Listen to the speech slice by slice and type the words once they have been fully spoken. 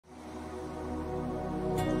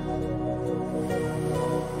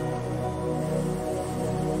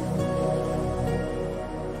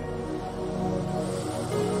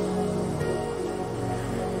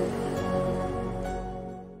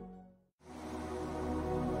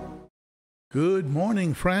Good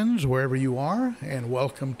morning, friends, wherever you are, and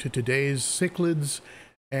welcome to today's Cichlids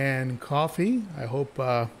and Coffee. I hope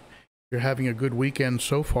you're having a good weekend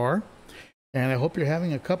so far, and I hope you're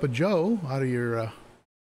having a cup of Joe out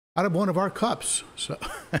of one of our cups. So,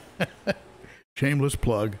 shameless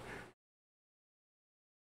plug.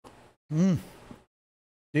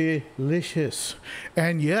 Delicious.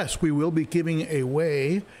 And yes, we will be giving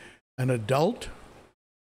away an adult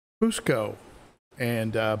Cusco,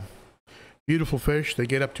 and beautiful fish. They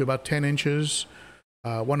get up to about 10 inches.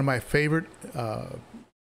 One of my favorite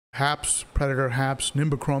haps, predator haps,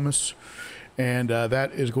 Nimbochromis, and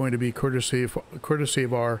that is going to be courtesy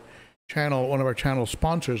of our channel, one of our channel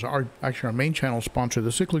sponsors, actually our main channel sponsor, the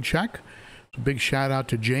Cichlid Shack. So big shout out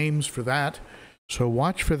to James for that. So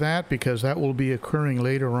watch for that, because that will be occurring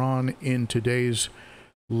later on in today's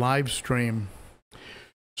live stream.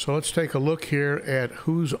 So let's take a look here at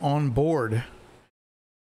who's on board.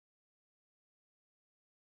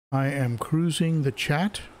 I am cruising the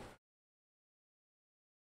chat.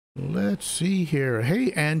 Let's see here.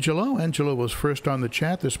 Hey, Angelo. Angelo was first on the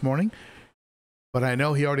chat this morning, but I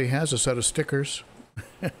know he already has a set of stickers.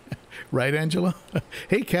 Right, Angelo?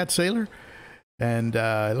 Hey, Cat Sailor. And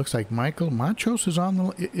it looks like Michael Machos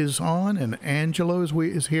is on, and Angelo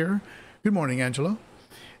is here. Good morning, Angelo.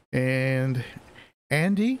 And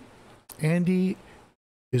Andy. Andy,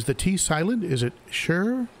 is the T silent? Is it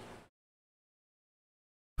sure?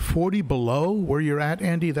 40 below where you're at,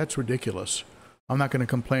 Andy? That's ridiculous. I'm not going to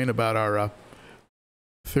complain about our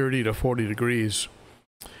 30 to 40 degrees.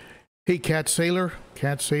 Hey, Cat Sailor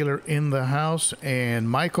in the house, and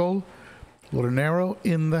Michael Lornero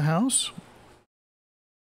in the house.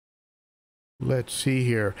 Let's see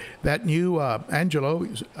here. That new, Angelo,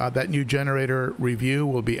 that new generator review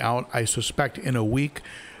will be out, I suspect, in a week.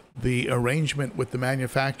 The arrangement with the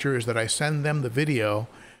manufacturer is that I send them the video,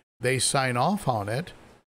 they sign off on it,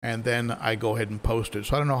 and then I go ahead and post it.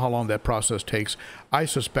 So I don't know how long that process takes. I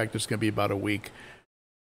suspect it's going to be about a week.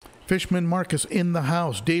 Fishman Marcus in the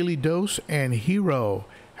house. Daily Dose and Hero.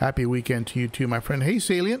 Happy weekend to you too, my friend. Hey,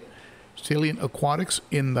 Salient. Salient Aquatics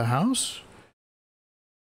in the house.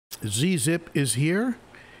 Z-Zip is here.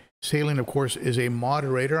 Salient, of course, is a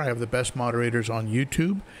moderator. I have the best moderators on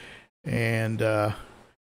YouTube, and I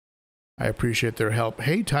appreciate their help.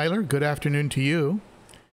 Hey, Tyler. Good afternoon to you.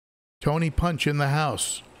 Tony Punch in the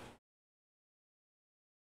house.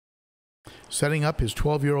 Setting up his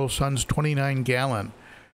 12-year-old son's 29-gallon.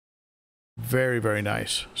 Very, very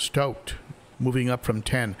nice. Stoked. Moving up from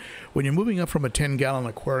 10. When you're moving up from a 10-gallon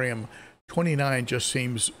aquarium, 29 just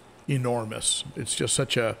seems enormous. It's just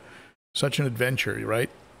such an adventure, right?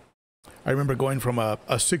 I remember going from a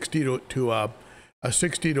 60 to a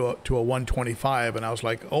 125, and I was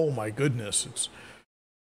like, oh my goodness!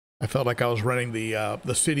 I felt like I was running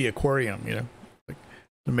the city aquarium, you know.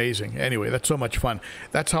 Amazing. Anyway, that's so much fun.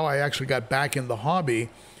 That's how I actually got back in the hobby.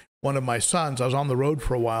 One of my sons, I was on the road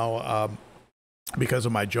for a while because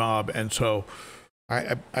of my job, and so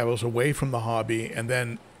I was away from the hobby, and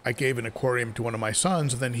then I gave an aquarium to one of my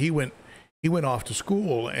sons, and then he went off to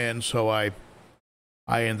school, and so I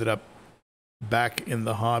ended up back in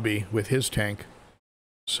the hobby with his tank.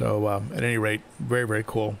 So at any rate, very, very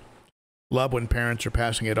cool. Love when parents are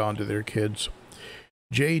passing it on to their kids.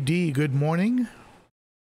 JD, good morning.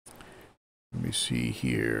 Let me see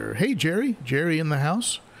here. Hey, Jerry. Jerry in the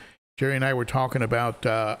house. Jerry and I were talking about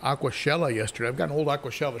Aquashella yesterday. I've got an old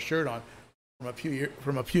Aquashella shirt on from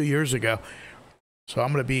a few years ago. So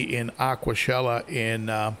I'm going to be in Aquashella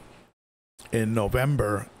in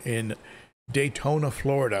November in Daytona,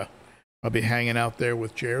 Florida. I'll be hanging out there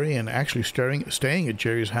with Jerry and actually staying at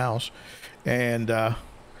Jerry's house. And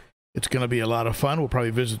it's going to be a lot of fun. We'll probably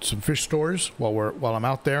visit some fish stores while I'm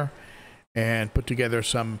out there and put together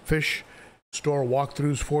some fish store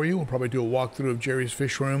walkthroughs for you. We'll probably do a walkthrough of Jerry's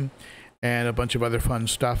fish room and a bunch of other fun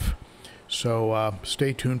stuff. So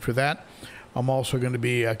stay tuned for that. I'm also going to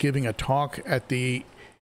be giving a talk at the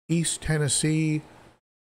East Tennessee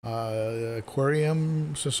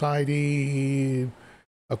Aquarium Society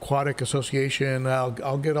Aquatic Association.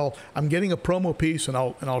 I'm getting a promo piece, and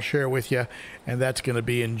I'll share with you, and that's going to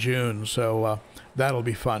be in June. So that'll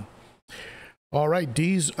be fun. All right,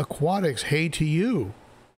 D's Aquatics. Hey to you.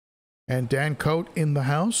 And Dan Coate in the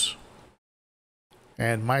house.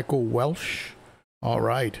 And Michael Welsh. All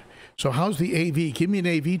right. So how's the AV? Give me an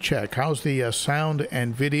AV check. How's the sound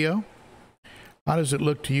and video? How does it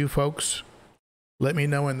look to you folks? Let me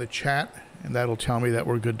know in the chat, and that'll tell me that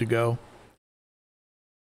we're good to go.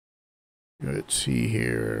 Let's see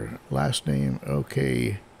here. Last name.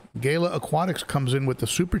 Okay. Gala Aquatics comes in with the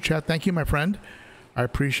super chat. Thank you, my friend. I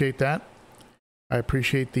appreciate that. I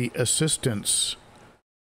appreciate the assistance.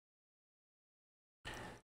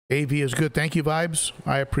 AV is good. Thank you, Vibes.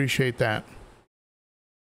 I appreciate that.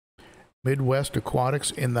 Midwest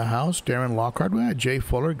Aquatics in the house. Darren Lockhart. We got Jay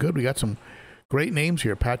Fuller. Good. We got some great names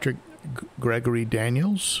here. Patrick Gregory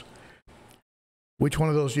Daniels. Which one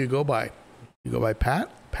of those do you go by? You go by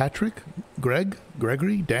Pat, Patrick, Greg,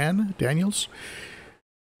 Gregory, Dan, Daniels.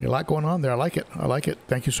 A lot going on there. I like it. I like it.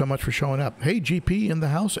 Thank you so much for showing up. Hey, GP in the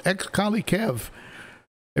house. Ex-Collie Kev.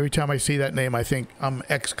 Every time I see that name, I think I'm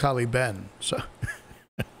ex-Collie Ben. So,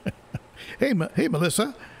 hey,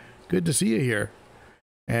 Melissa. Good to see you here.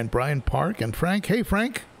 And Brian Park and Frank. Hey,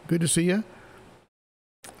 Frank. Good to see you.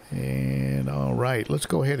 And all right, let's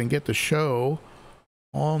go ahead and get the show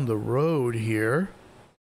on the road here.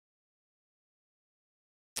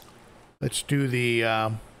 Let's do the,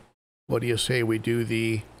 what do you say we do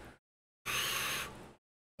the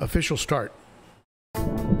official start.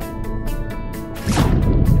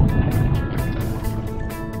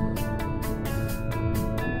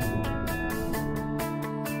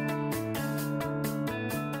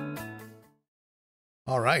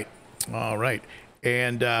 All right. All right.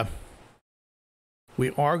 And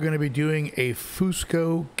we are going to be doing a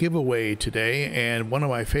Fusco giveaway today, and one of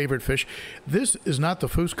my favorite fish. This is not the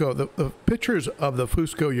Fusco. The pictures of the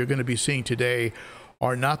Fusco you're going to be seeing today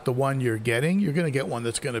are not the one you're getting. You're going to get one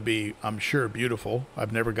that's going to be, I'm sure, beautiful.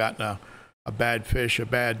 I've never gotten a bad fish, a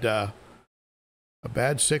bad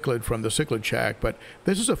cichlid from the Cichlid Shack, but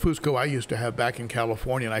this is a Fusco I used to have back in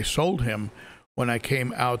California, and I sold him when I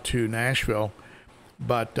came out to Nashville.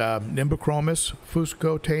 But Nimbochromis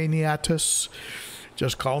fuscotaeniatus,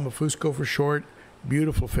 just call him a Fusco for short.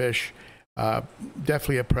 Beautiful fish.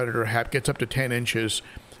 Definitely a predator. Gets up to 10 inches.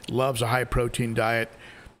 Loves a high protein diet.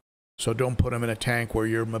 So don't put him in a tank where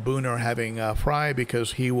your Maboon are having fry,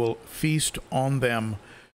 because he will feast on them.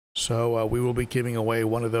 So we will be giving away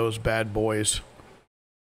one of those bad boys.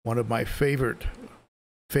 One of my favorite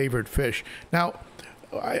fish. Now,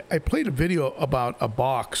 I played a video about a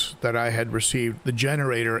box that I had received, the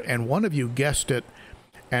generator, and one of you guessed it,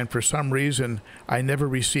 and for some reason I never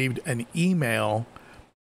received an email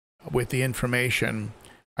with the information.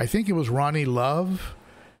 I think it was Ronnie Love,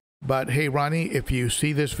 but hey, Ronnie, if you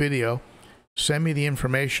see this video, send me the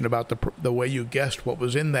information about the way you guessed what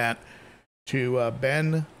was in that to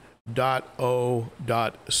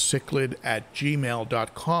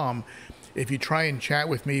ben.o.cichlid@gmail.com. If you try and chat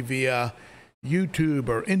with me via YouTube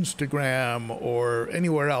or Instagram or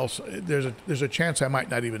anywhere else, there's a chance I might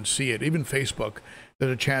not even see it. Even Facebook,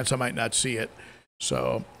 there's a chance I might not see it.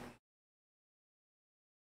 So,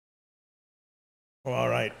 all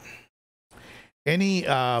right. Any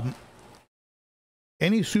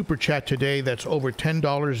super chat today that's over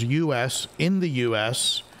 $10 US in the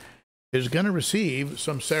US is going to receive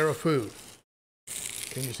some Sarah food.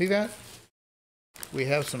 Can you see that? We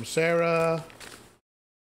have some Sarah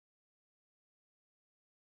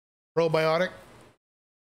probiotic.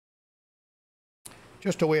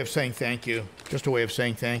 Just a way of saying thank you. Just a way of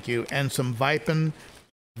saying thank you. And some Vipin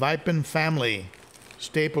family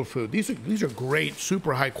staple food. These are great,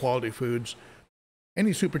 super high quality foods.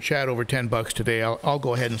 Any super chat over 10 bucks today, I'll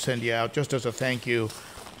go ahead and send you out, just as a thank you,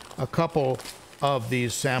 a couple of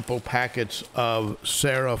these sample packets of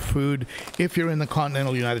Sarah food if you're in the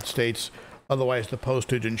continental United States. Otherwise, the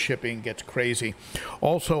postage and shipping gets crazy.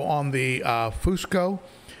 Also on the Fusco.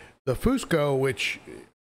 The Fusco, which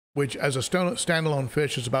as a standalone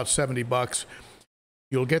fish is about 70 bucks.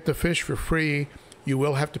 You'll get the fish for free. You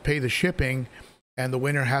will have to pay the shipping, and the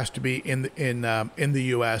winner has to be in the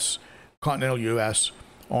U.S., continental U.S.,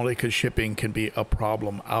 only because shipping can be a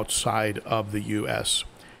problem outside of the U.S.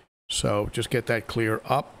 So just get that clear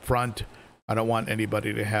up front. I don't want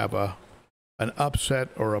anybody to have an upset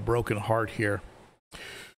or a broken heart here.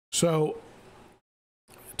 So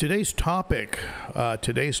today's topic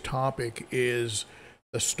is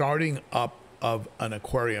the starting up of an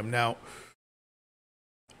aquarium. Now,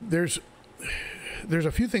 there's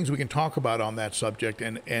a few things we can talk about on that subject,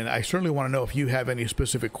 and I certainly want to know if you have any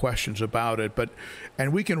specific questions about it.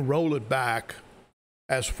 And we can roll it back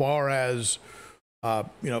as far as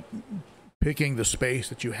picking the space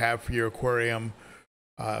that you have for your aquarium,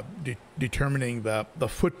 determining the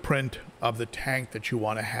footprint of the tank that you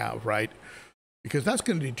want to have, right? Because that's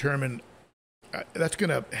going to determine, that's going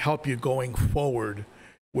to help you going forward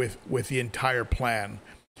with the entire plan.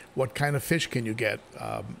 What kind of fish can you get?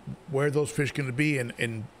 Where are those fish going to be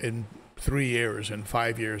in 3 years, in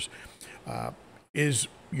 5 years? Is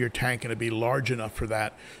your tank going to be large enough for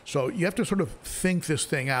that? So you have to sort of think this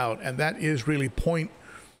thing out, and that is really point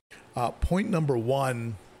number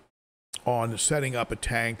one on setting up a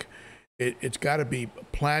tank, it's got to be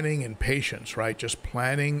planning and patience, right? Just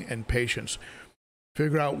planning and patience.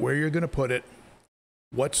 Figure out where you're going to put it,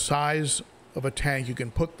 what size of a tank you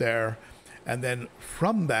can put there, and then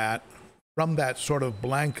from that sort of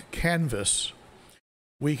blank canvas,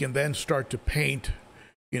 we can then start to paint,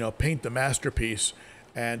 paint the masterpiece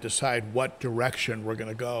and decide what direction we're going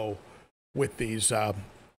to go with these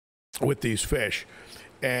fish.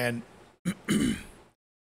 And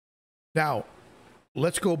now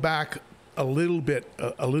let's go back a little bit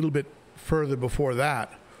further before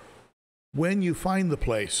that. When you find the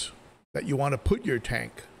place that you want to put your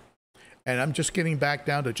tank, and I'm just getting back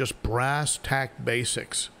down to just brass tack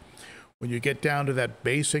basics. When you get down to that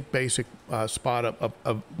basic spot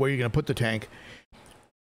of where you're going to put the tank,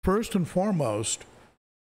 first and foremost,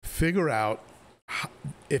 figure out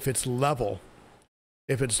if it's level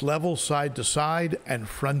side to side and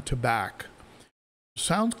front to back.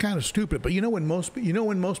 Sounds kind of stupid, but when most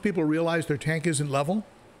people realize their tank isn't level?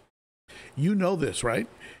 You know this, right?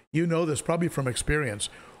 You know this probably from experience.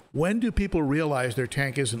 When do people realize their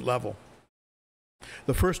tank isn't level?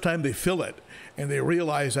 The first time they fill it and they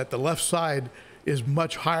realize that the left side is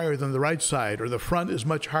much higher than the right side, or the front is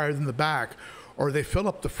much higher than the back, or they fill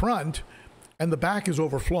up the front and the back is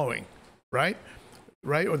overflowing, right?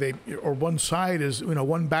 Or one side is,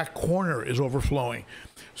 one back corner is overflowing.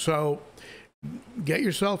 So get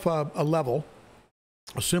yourself a level,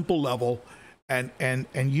 a simple level, and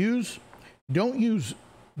don't use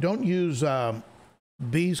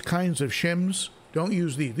these kinds of shims. Don't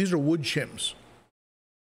use these. These are wood shims,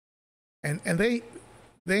 and they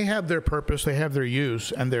have their purpose, they have their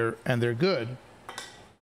use, and they're good.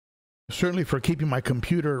 Certainly for keeping my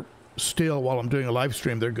computer still while I'm doing a live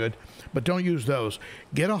stream, they're good. But don't use those.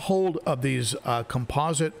 Get a hold of these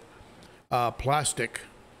composite plastic,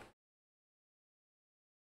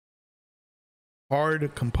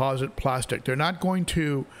 hard composite plastic. They're not going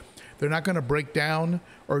to break down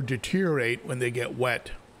or deteriorate when they get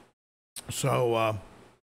wet. So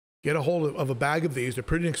get a hold of a bag of these. They're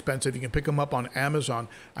pretty inexpensive. You can pick them up on Amazon.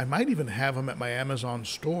 I might even have them at my Amazon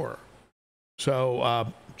store.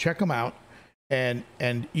 So check them out and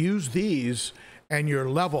use these and your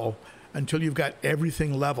level until you've got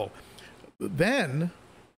everything level. Then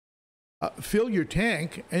fill your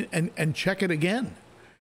tank and check it again,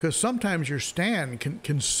 because sometimes your stand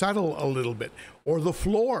can settle a little bit, or the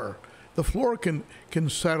floor can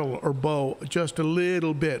settle or bow just a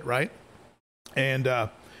little bit, right? And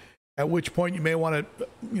at which point you may want to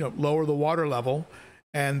lower the water level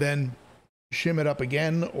and then shim it up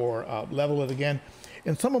again, or level it again.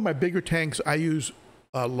 In some of my bigger tanks, I use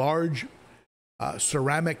a large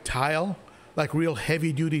ceramic tile, like real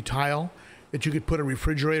heavy duty tile that you could put a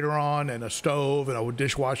refrigerator on and a stove and a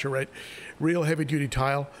dishwasher, right? Real heavy duty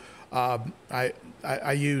tile.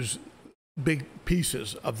 I use big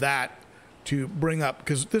pieces of that to bring up,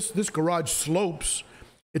 because this garage slopes.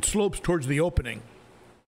 It slopes towards the opening,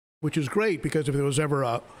 which is great, because if there was ever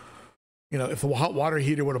a, if the hot water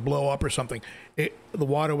heater were to blow up or something, the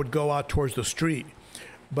water would go out towards the street.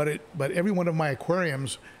 But every one of my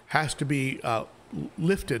aquariums has to be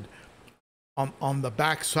lifted on the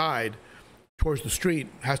back side towards the street,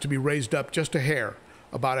 has to be raised up just a hair,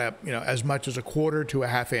 about as much as a quarter to a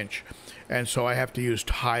half inch, and so I have to use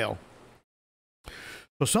tile.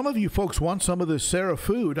 So some of you folks want some of this Sarah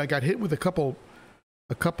food. I got hit with a couple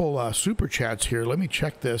super chats here. Let me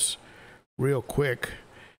check this real quick.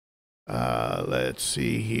 Let's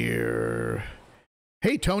see here.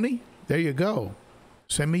 Hey Tony, there you go.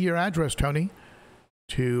 Send me your address, Tony,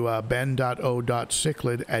 to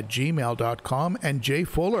ben.o.cichlid@gmail.com. And Jay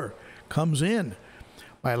Fuller comes in.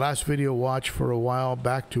 My last video watch for a while,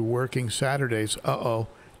 back to working Saturdays. Uh-oh.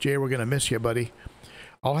 Jay, we're going to miss you, buddy.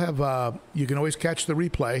 I'll have, you can always catch the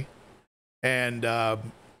replay. And of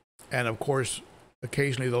course,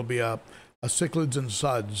 occasionally there'll be a Cichlids and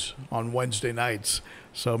Suds on Wednesday nights.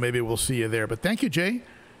 So maybe we'll see you there. But thank you, Jay.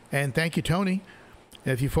 And thank you, Tony.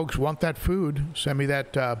 And if you folks want that food, send me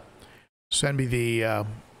that, send me the,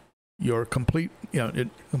 your complete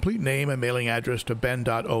name and mailing address to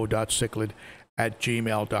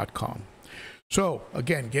ben.o.cichlid@gmail.com. So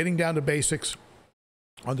again, getting down to basics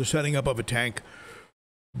on the setting up of a tank.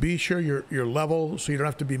 Be sure you're level, so you don't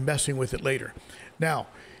have to be messing with it later. Now,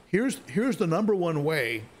 here's the number one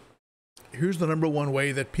way. Here's the number one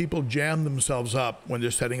way that people jam themselves up when they're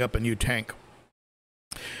setting up a new tank.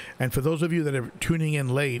 And for those of you that are tuning in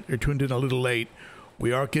late, or tuned in a little late,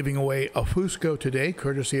 we are giving away a Fusco today,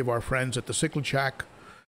 courtesy of our friends at the Cichlid Shack.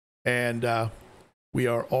 And we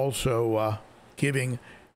are also giving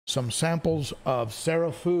some samples of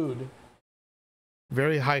Sarah food,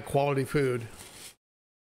 very high quality food.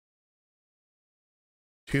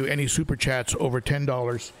 to any super chats over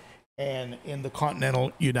 $10 and in the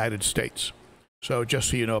continental United States. So just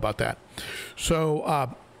so you know about that.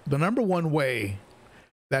 So the number one way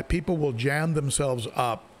that people will jam themselves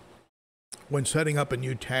up when setting up a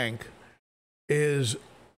new tank is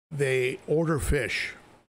they order fish.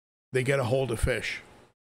 They get a hold of fish.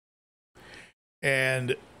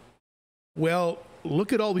 And, well,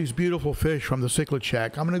 look at all these beautiful fish from the Cichlid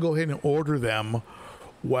Shack. I'm going to go ahead and order them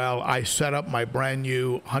while I set up my brand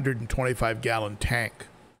new 125-gallon tank.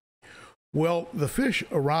 Well, the fish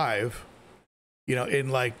arrive, in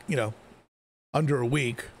like, under a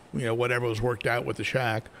week, whatever was worked out with the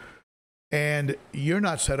shack, and you're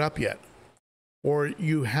not set up yet. Or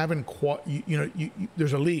you haven't,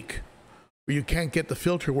 there's a leak, or you can't get the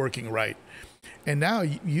filter working right. And now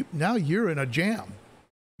you're in a jam.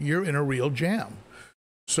 You're in a real jam.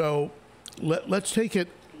 So let's take it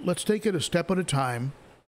a step at a time.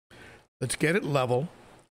 Let's get it level.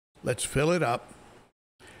 Let's fill it up.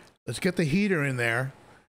 Let's get the heater in there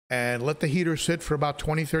and let the heater sit for about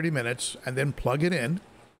 20-30 minutes and then plug it in.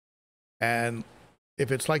 And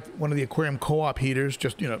if it's like one of the aquarium co-op heaters,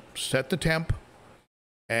 just, set the temp.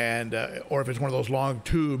 And or if it's one of those long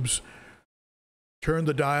tubes, turn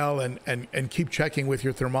the dial and keep checking with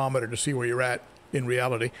your thermometer to see where you're at in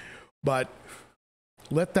reality. But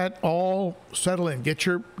let that all settle in. Get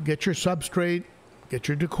your substrate, get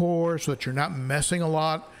your decor so that you're not messing a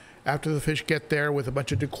lot after the fish get there with a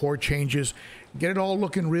bunch of decor changes. Get it all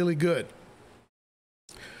looking really good.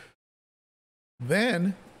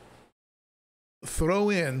 Then throw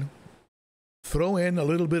in a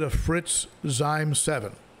little bit of Fritz Zyme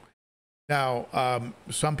 7. Now,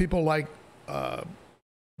 some people like the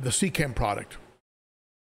Seachem product.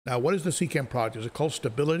 Now, what is the Seachem product? Is it called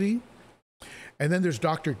Stability? And then there's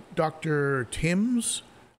Dr. Tim's.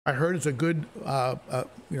 I heard it's a good, a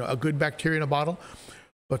good bacteria in a bottle.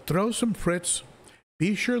 But throw some Fritz.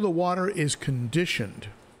 Be sure the water is conditioned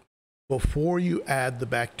before you add the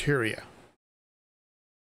bacteria.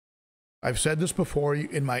 I've said this before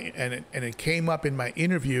and it came up in my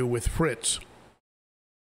interview with Fritz.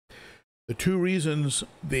 The two reasons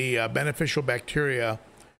the beneficial bacteria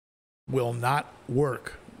will not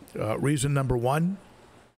work. Reason number one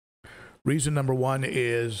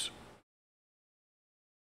is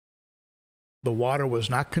the water was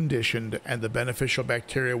not conditioned and the beneficial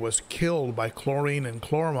bacteria was killed by chlorine and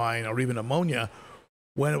chloramine or even ammonia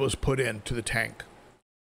when it was put into the tank.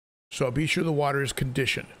 So be sure the water is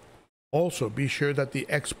conditioned. Also, be sure that the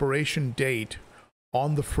expiration date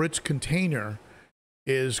on the Fritz container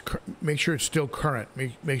is, make sure it's still current.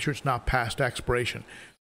 Make sure it's not past expiration.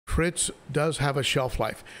 Fritz does have a shelf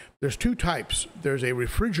life. There's two types. There's a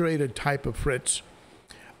refrigerated type of Fritz,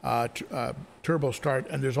 turbo start,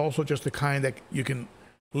 and there's also just the kind that you can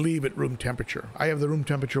leave at room temperature. I have the room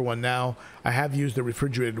temperature one now. I have used the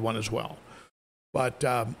refrigerated one as well. But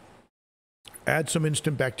add some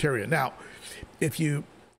instant bacteria. Now, if you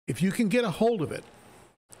can get a hold of it,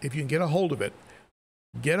 get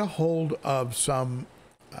a hold of some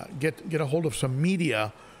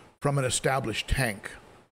media from an established tank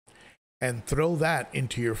and throw that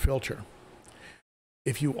into your filter.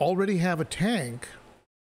 If you already have a tank,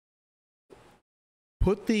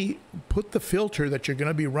 put the filter that you're going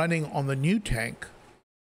to be running on the new tank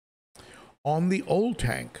on the old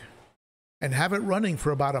tank and have it running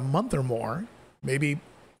for about a month or more, maybe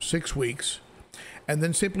 6 weeks, and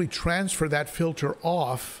then simply transfer that filter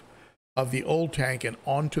off of the old tank and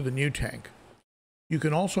onto the new tank. You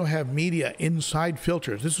can also have media inside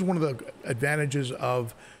filters. This is one of the advantages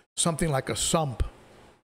of something like a sump.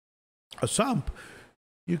 A sump,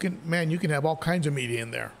 you can have all kinds of media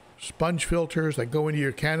in there. Sponge filters that go into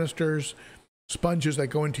your canisters, sponges that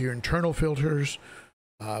go into your internal filters,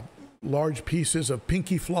 large pieces of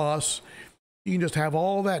pinky floss. You can just have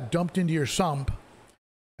all that dumped into your sump,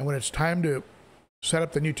 and when it's time to set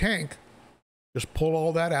up the new tank, just pull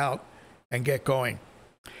all that out and get going.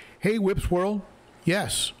 Hey, Whip Swirl,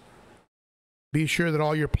 yes. Be sure that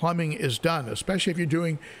all your plumbing is done, especially if you're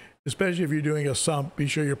doing a sump. Be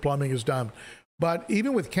sure your plumbing is done. But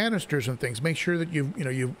even with canisters and things, make sure that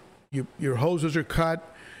your hoses are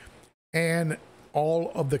cut and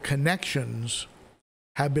all of the connections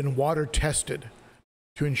have been water tested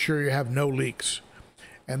to ensure you have no leaks.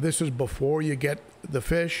 And this is before you get the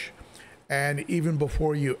fish and even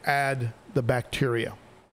before you add the bacteria.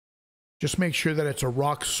 Just make sure that it's a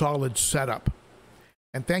rock solid setup.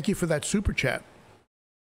 And thank you for that super chat.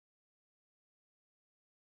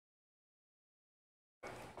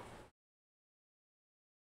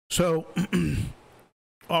 So,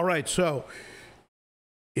 all right, so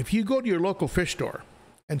if you go to your local fish store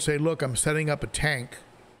and say, look, I'm setting up a tank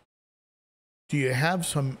do you have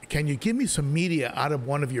some, can you give me some media out of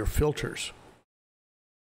one of your filters?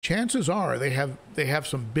 Chances are they have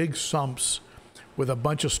some big sumps with a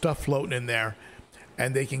bunch of stuff floating in there,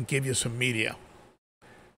 and they can give you some media.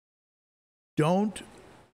 Don't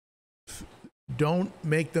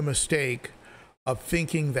make the mistake of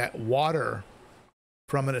thinking that water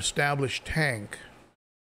from an established tank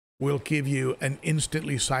will give you an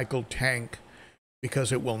instantly cycled tank,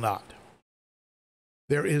 because it will not.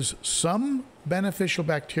 There is some beneficial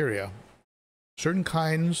bacteria, certain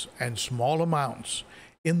kinds and small amounts,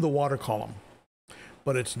 in the water column,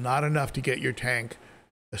 but it's not enough to get your tank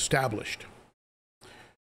established.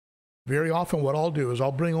 Very often what I'll do is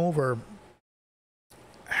I'll bring over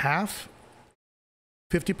half,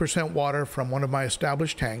 50% water from one of my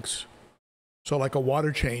established tanks. So like a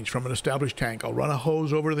water change from an established tank. I'll run a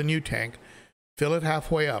hose over the new tank, fill it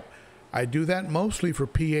halfway up. I do that mostly for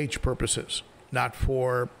pH purposes, not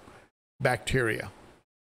for bacteria.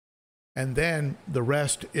 And then the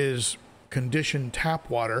rest is conditioned tap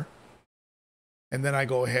water. And then I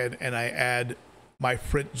go ahead and I add my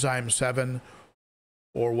Fritzyme 7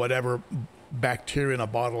 or whatever bacteria in a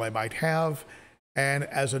bottle I might have. And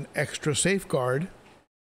as an extra safeguard,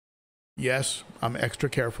 yes, I'm extra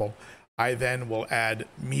careful, I then will add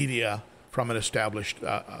media from an established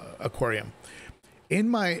aquarium. In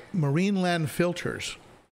my marine land filters,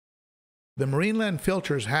 the marine land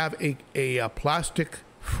filters have a plastic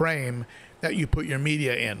frame that you put your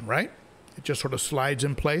media in, right? It just sort of slides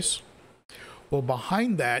in place. Well,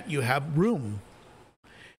 behind that, you have room.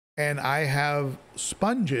 And I have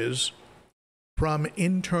sponges from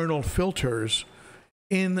internal filters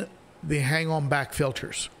in the hang-on back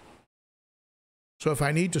filters. So if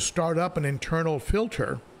I need to start up an internal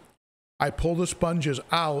filter, I pull the sponges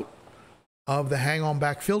out of the hang-on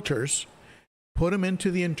back filters, put them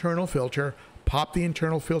into the internal filter, pop the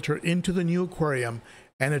internal filter into the new aquarium,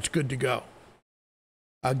 and it's good to go.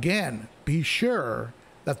 Again, be sure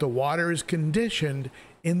that the water is conditioned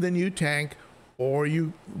in the new tank, or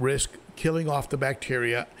you risk killing off the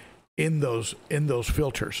bacteria in those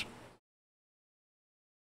filters.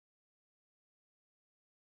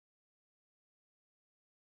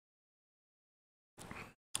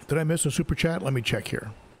 Did I miss a super chat? Let me check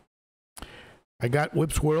here. I got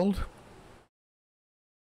Whips World,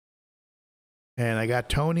 and I got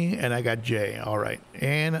Tony, and I got Jay. All right.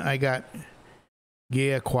 And I got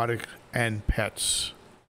Gay Aquatic and Pets.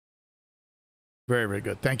 Very, very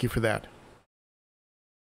good. Thank you for that.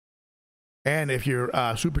 And if your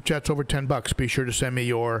super chat's over $10, be sure to send me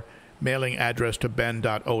your mailing address to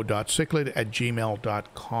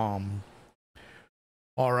ben.o.cichlid@gmail.com.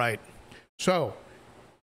 All right. So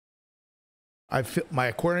my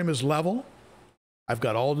aquarium is level. I've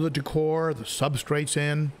got all the decor, the substrates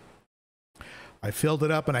in. I filled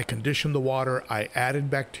it up and I conditioned the water. I added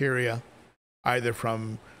bacteria, either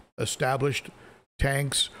from established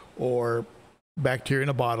tanks or bacteria in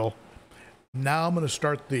a bottle. Now I'm going to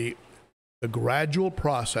start the gradual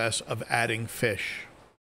process of adding fish.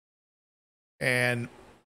 And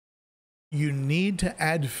you need to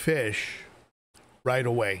add fish right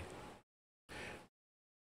away.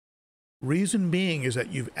 Reason being is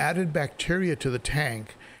that you've added bacteria to the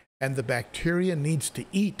tank, and the bacteria needs to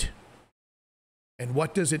eat. And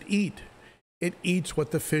what does it eat? It eats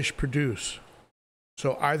what the fish produce.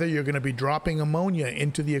 So either you're going to be dropping ammonia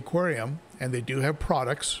into the aquarium, and they do have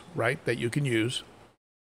products, right, that you can use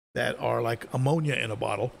that are like ammonia in a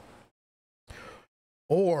bottle,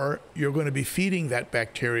 or you're going to be feeding that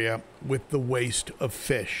bacteria with the waste of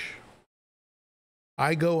fish.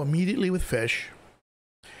 I go immediately with fish.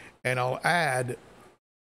 And I'll add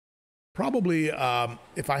probably,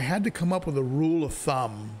 if I had to come up with a rule of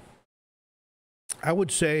thumb, I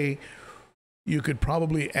would say you could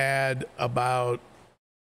probably add about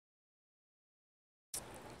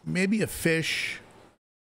maybe a fish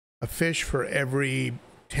for every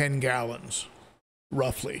 10 gallons,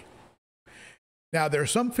 roughly. Now, there are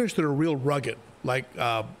some fish that are real rugged, like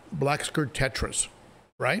black skirt tetras,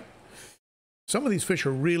 right? Some of these fish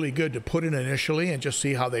are really good to put in initially and just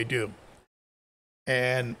see how they do.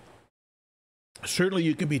 And certainly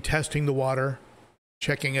you can be testing the water,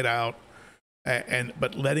 checking it out,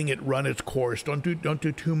 but letting it run its course. Don't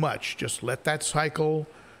do too much. Just let that cycle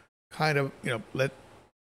kind of, let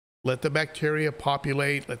the bacteria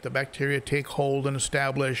populate, let the bacteria take hold and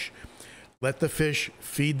establish, let the fish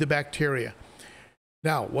feed the bacteria.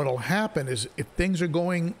 Now, what'll happen is if things are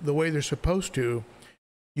going the way they're supposed to,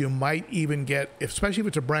 you might even get, especially if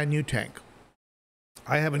it's a brand new tank.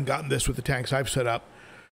 I haven't gotten this with the tanks I've set up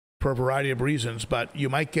for a variety of reasons, but you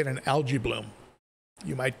might get an algae bloom.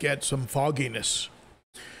 You might get some fogginess.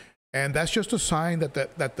 And that's just a sign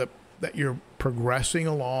that you're progressing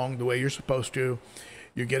along the way you're supposed to.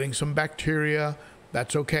 You're getting some bacteria.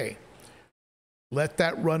 That's okay. Let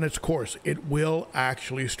that run its course. It will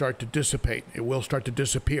actually start to dissipate. It will start to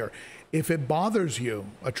disappear. If it bothers you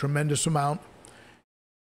a tremendous amount,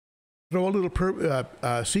 throw a little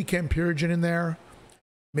Sechem Purigen in there,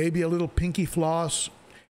 maybe a little pinky floss,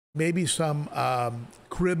 maybe some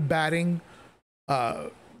crib batting,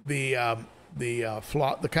 the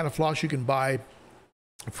kind of floss you can buy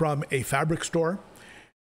from a fabric store,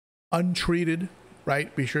 untreated,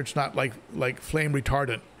 right? Be sure it's not like flame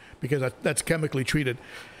retardant, because that's chemically treated.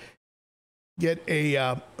 Get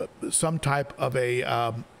some type of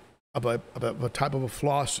a type of a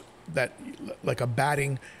floss, that like a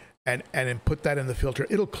batting, and then put that in the filter.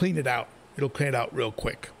 It'll clean it out. It'll clean it out real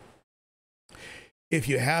quick. If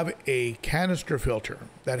you have a canister filter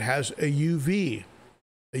that has a UV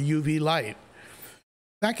light,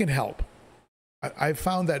 that can help. I've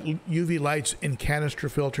found that UV lights in canister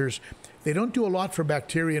filters, they don't do a lot for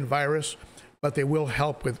bacteria and virus, but they will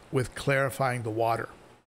help with clarifying the water.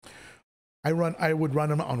 I would run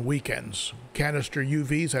them on weekends. Canister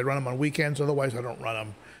UVs, I run them on weekends. Otherwise, I don't run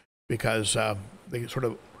them, because they sort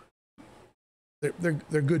of,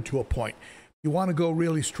 they're good to a point. You want to go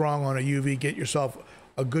really strong on a UV, get yourself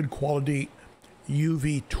a good quality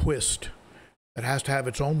UV twist that has to have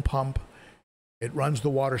its own pump. It runs the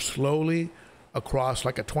water slowly across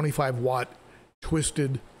like a 25-watt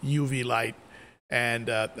twisted UV light, and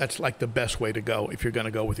that's like the best way to go if you're going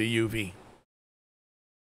to go with a UV.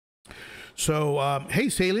 So, hey,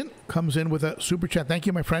 Salient comes in with a super chat. Thank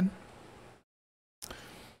you, my friend.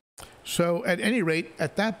 So, at any rate,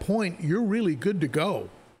 at that point, you're really good to go.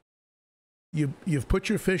 You've put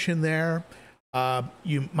your fish in there.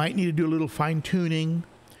 You might need to do a little fine tuning.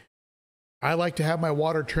 I like to have my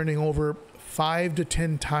water turning over 5 to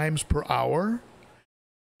 10 times per hour,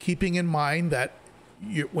 keeping in mind that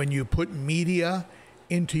when you put media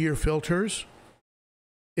into your filters,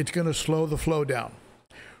 it's going to slow the flow down.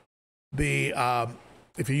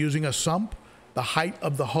 If you're using a sump, the height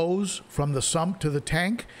of the hose from the sump to the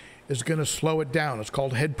tank is going to slow it down. It's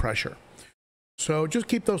called head pressure. So just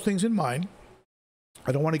keep those things in mind.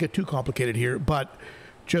 I don't want to get too complicated here, but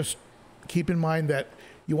just keep in mind that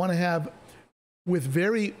you want to have, with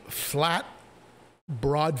very flat,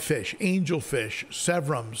 broad fish, angelfish,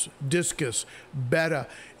 sevrums, discus, betta,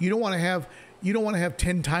 you don't want to have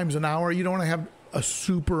 10 times an hour. You don't want to have a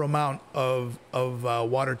super amount of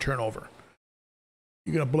water turnover.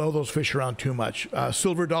 You're going to blow those fish around too much.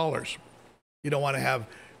 Silver dollars, you don't want to have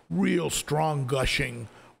real strong gushing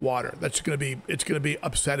water. It's going to be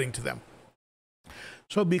upsetting to them.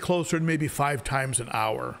 So be closer to maybe 5 times an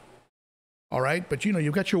hour. All right, but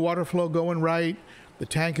you've got your water flow going right. The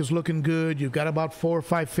tank is looking good. You've got about 4 or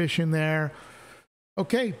 5 fish in there.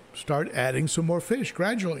 Okay, start adding some more fish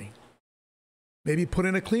gradually. Maybe put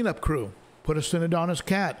in a cleanup crew. Put a Synodontis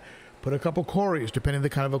cat. Put a couple cories, depending on the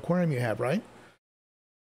kind of aquarium you have, right?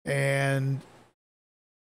 And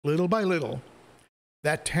little by little,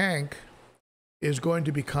 that tank is going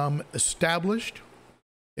to become established.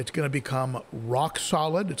 It's going to become rock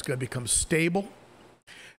solid. It's going to become stable.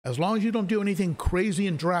 As long as you don't do anything crazy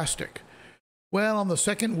and drastic. Well, on the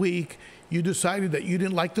second week, you decided that you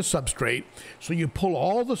didn't like the substrate, so you pull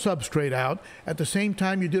all the substrate out. At the same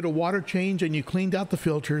time, you did a water change and you cleaned out the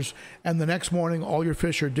filters, and the next morning, all your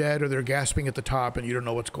fish are dead or they're gasping at the top and you don't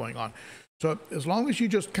know what's going on. So as long as you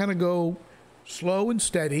just kind of go slow and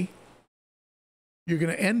steady, you're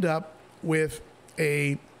going to end up with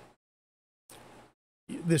this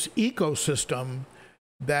ecosystem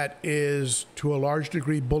that is, to a large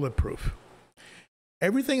degree, bulletproof.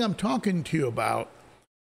 Everything I'm talking to you about,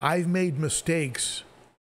 I've made mistakes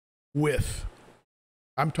with.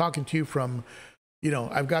 I'm talking to you from,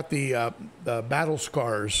 I've got the battle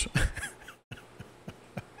scars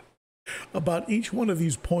about each one of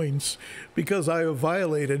these points, because I have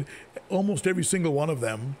violated almost every single one of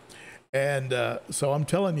them. And so I'm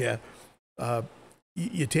telling you,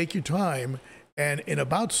 you take your time, and in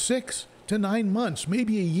about 6 to 9 months,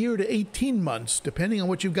 maybe a year to 18 months, depending on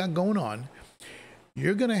what you've got going on,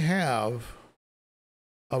 you're going to have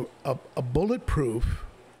a bulletproof,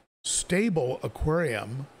 stable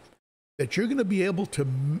aquarium that you're going to be able to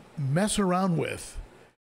mess around with,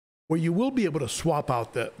 where you will be able to swap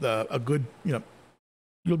out you'll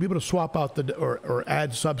be able to swap out or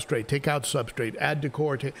add substrate, take out substrate, add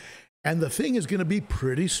decor, and the thing is going to be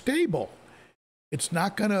pretty stable. It's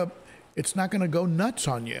not going to go nuts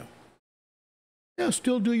on you.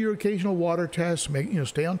 Still do your occasional water tests,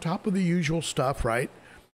 stay on top of the usual stuff, right?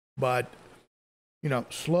 But You know,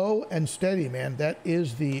 slow and steady, man. That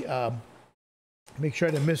is the, make sure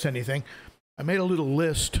I didn't miss anything. I made a little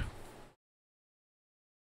list.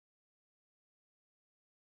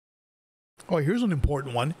 Oh, here's an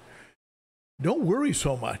important one. Don't worry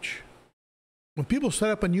so much. When people set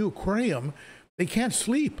up a new aquarium, they can't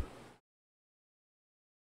sleep.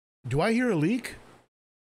 Do I hear a leak?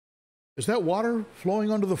 Is that water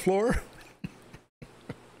flowing onto the floor?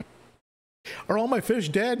 Are all my fish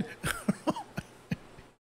dead?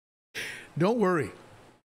 Don't worry.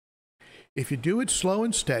 If you do it slow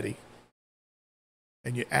and steady,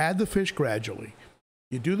 and you add the fish gradually,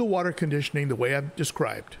 you do the water conditioning the way I've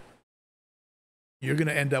described, you're going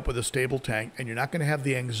to end up with a stable tank, and you're not going to have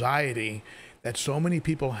the anxiety that so many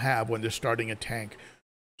people have when they're starting a tank.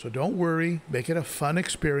 So don't worry. Make it a fun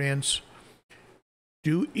experience.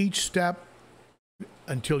 Do each step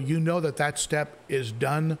until you know that that step is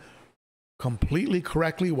done completely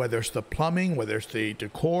correctly, whether it's the plumbing, whether it's the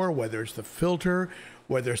decor, whether it's the filter,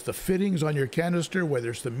 whether it's the fittings on your canister,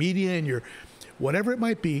 whether it's the media in your, whatever it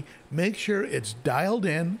might be. Make sure it's dialed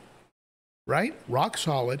in, right? Rock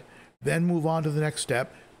solid. Then move on to the next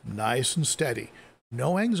step, nice and steady.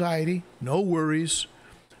 No anxiety, no worries,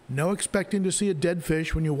 no expecting to see a dead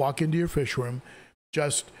fish when you walk into your fish room.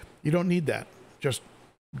 Just, you don't need that. Just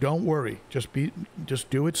don't worry. Just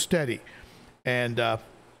do it steady. And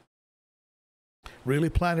really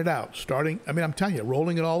plan it out. Starting, I mean, I'm telling you,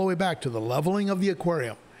 rolling it all the way back to the leveling of the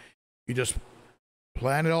aquarium. You just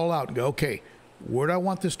plan it all out and go, okay, where do I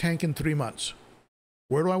want this tank in 3 months?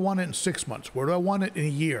 Where do I want it in 6 months? Where do I want it in a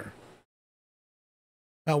year?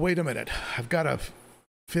 Now, wait a minute. I've got a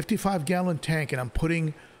 55-gallon tank, and I'm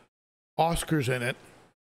putting Oscars in it.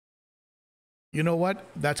 You know what?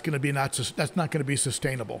 That's not going to be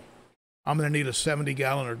sustainable. I'm going to need a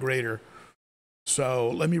 70-gallon or greater.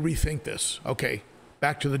 So let me rethink this. Okay,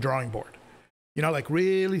 back to the drawing board. You know, like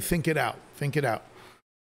really think it out. Think it out.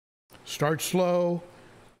 Start slow.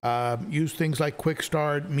 Use things like Quick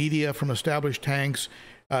Start, media from established tanks.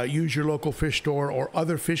 Use your local fish store or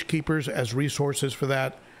other fish keepers as resources for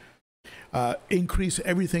that. Increase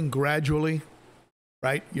everything gradually,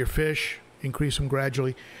 right? Your fish, increase them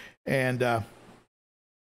gradually. And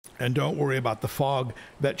don't worry about the fog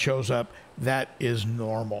that shows up. That is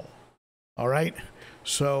normal. All right?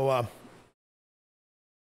 So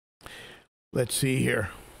let's see here.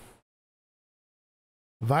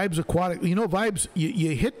 Vibes Aquatic. You know, Vibes,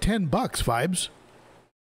 you hit $10, Vibes.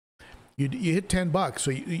 You hit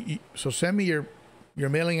 $10. So send me your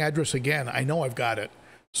mailing address again. I know I've got it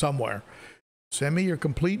somewhere. Send me your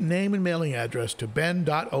complete name and mailing address to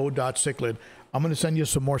ben.o.cichlid. I'm going to send you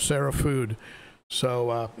some more Sarah food.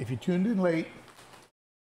 So if you tuned in late,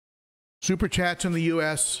 Super Chats in the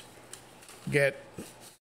U.S. get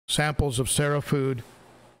samples of Sarah food.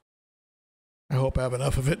 I hope I have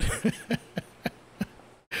enough of it.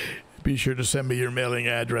 Be sure to send me your mailing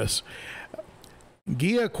address.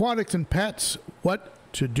 Gia Aquatics and Pets, what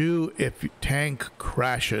to do if tank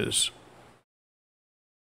crashes?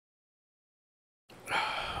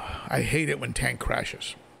 I hate it when tank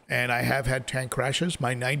crashes. And I have had tank crashes.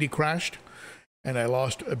 My 90 crashed, and I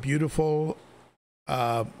lost a beautiful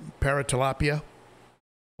paratilapia.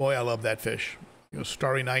 Boy, I love that fish. You know,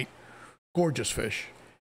 Starry Night, gorgeous fish.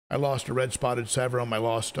 I lost a red-spotted Severum. I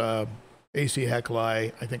lost AC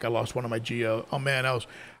Hecli. I think I lost one of my Geo. Oh, man,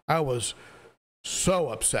 I was so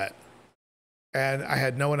upset. And I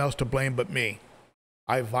had no one else to blame but me.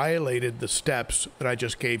 I violated the steps that I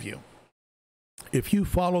just gave you. If you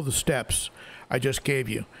follow the steps I just gave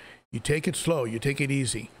you, you take it slow, you take it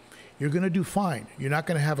easy, you're going to do fine. You're not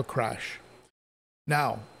going to have a crash.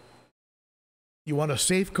 Now, you want to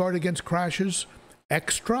safeguard against crashes?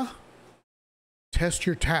 Extra? Test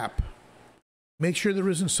your tap. Make sure there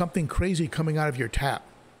isn't something crazy coming out of your tap.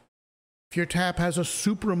 If your tap has a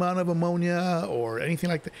super amount of ammonia or anything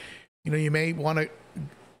like that, you know, you may want to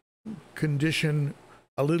condition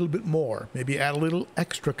a little bit more, maybe add a little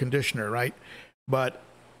extra conditioner, right? But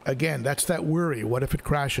again, that's that worry. What if it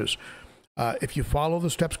crashes? If you follow the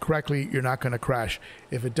steps correctly, you're not going to crash.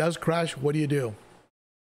 If it does crash, what do?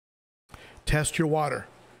 Test your water.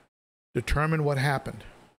 Determine what happened.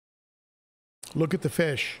 Look at the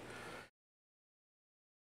fish.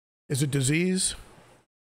 Is it disease?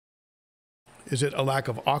 Is it a lack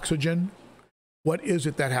of oxygen? What is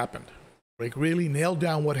it that happened? Like really nail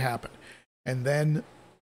down what happened. And then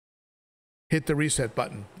hit the reset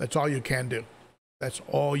button. That's all you can do. That's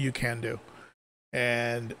all you can do.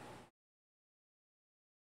 And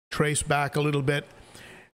trace back a little bit.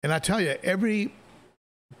 And I tell you, every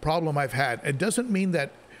problem I've had, it doesn't mean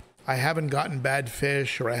that I haven't gotten bad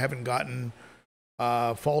fish or I haven't gotten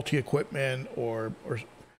faulty equipment or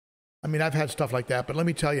I mean, I've had stuff like that, but let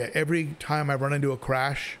me tell you, every time I run into a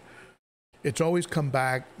crash, it's always come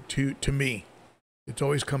back to me. It's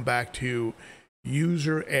always come back to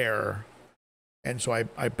user error. And so I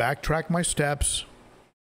backtrack my steps.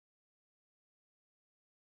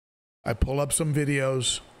 I pull up some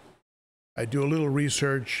videos. I do a little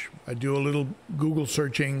research. I do a little Google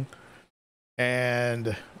searching.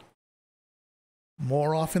 And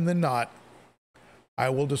more often than not, I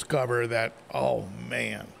will discover that, oh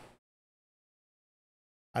man,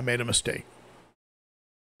 I made a mistake.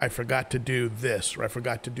 I forgot to do this, or I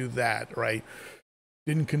forgot to do that, or I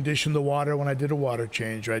didn't condition the water when I did a water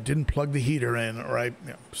change, or I didn't plug the heater in, or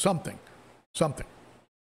something.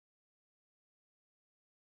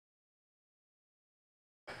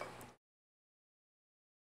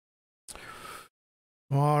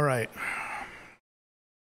 All right.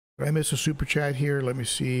 Did I miss a super chat here? Let me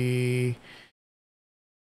see.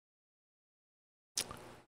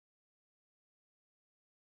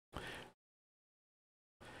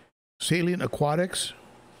 Salient Aquatics.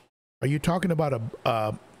 Are you talking about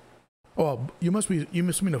oh, you must mean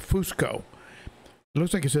a Fusco. It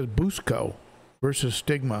looks like it says Busco versus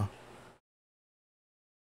Stigma.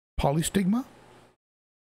 Polystigma?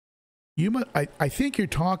 I think you're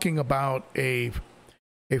talking about a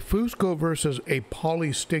Fusco versus a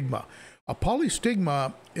polystigma. A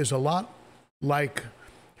polystigma is a lot like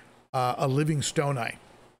a living stoni,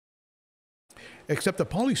 except the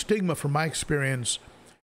polystigma, from my experience,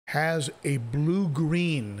 has a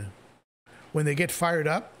blue-green. When they get fired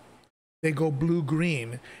up, they go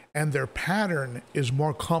blue-green, and their pattern is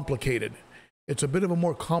more complicated. It's a bit of a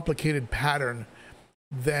more complicated pattern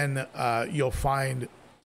than you'll find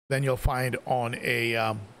on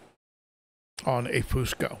a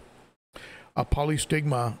Fusco. A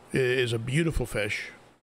polystigma is a beautiful fish.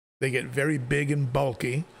 They get very big and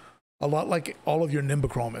bulky, a lot like all of your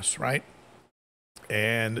Nimbochromis, right?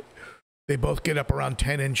 And they both get up around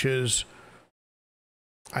 10 inches.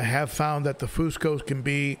 I have found that the Fuscos can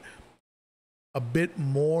be a bit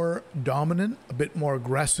more dominant, a bit more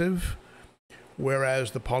aggressive,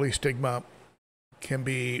 whereas the polystigma can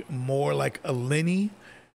be more like a linny,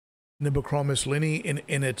 Nimbochromis linny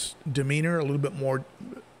in its demeanor, a little bit more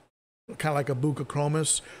kind of like a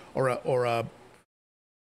Buccochromis or a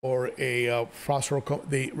Phosphorochrome.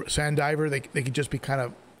 The sand diver, they could just be kind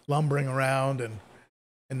of lumbering around and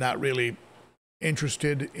not really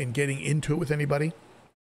interested in getting into it with anybody.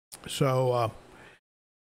 So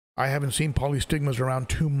I haven't seen polystigmas around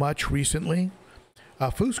too much recently.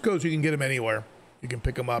 Fuscos, you can get them anywhere. You can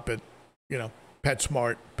pick them up at,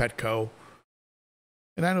 PetSmart, Petco.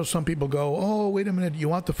 And I know some people go, oh, wait a minute, you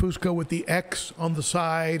want the Fusco with the X on the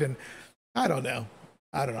side? And I don't know.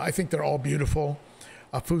 I think they're all beautiful.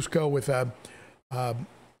 A Fusco with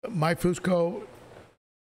my Fusco.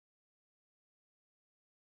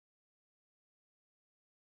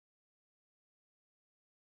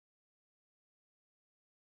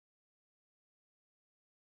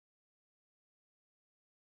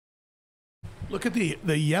 Look at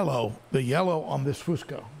the yellow on this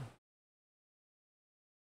Fusco.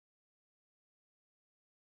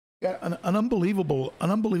 Got an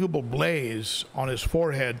unbelievable blaze on his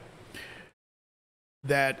forehead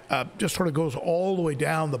that just sort of goes all the way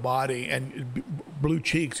down the body, and blue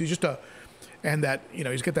cheeks. He's just and that,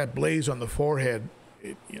 he's got that blaze on the forehead.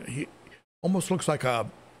 He almost looks like a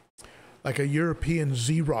European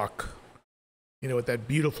Xerox, with that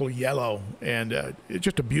beautiful yellow, and it's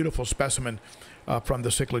just a beautiful specimen from the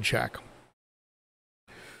Cichlid Shack.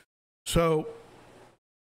 So,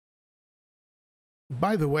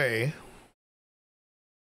 by the way,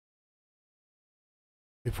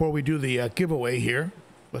 before we do the giveaway here,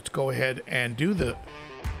 let's go ahead and do the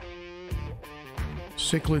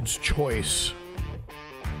Cichlid's Choice.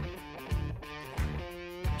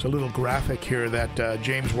 It's a little graphic here that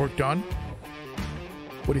James worked on.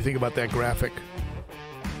 What do you think about that graphic?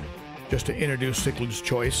 Just to introduce Cichlid's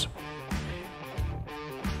Choice.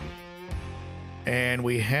 And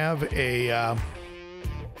we have a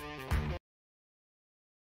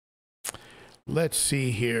let's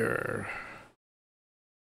see here.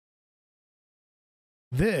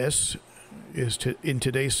 This is in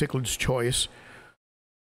today's Cichlid's Choice.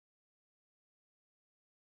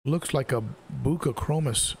 Looks like a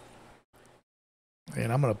Buccochromis.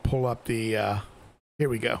 And I'm going to pull up the, here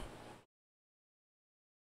we go.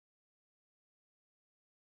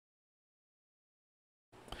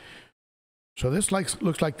 So this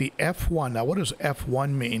looks like the F1. Now, what does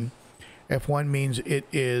F1 mean? F1 means it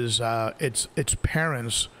is its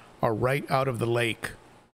parents are right out of the lake.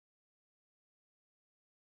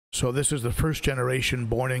 So this is the first generation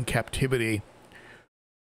born in captivity.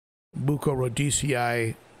 Bucco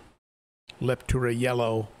leptura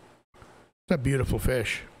yellow. It's a beautiful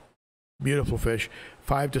fish. Beautiful fish.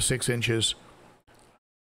 5 to 6 inches.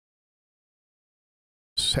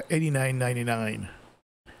 $89.99.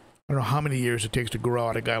 I don't know how many years it takes to grow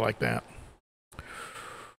out a guy like that.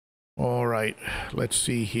 All right, let's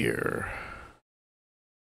see here.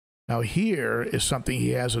 Now here is something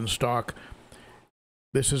he has in stock.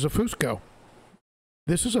 This is a Fusco.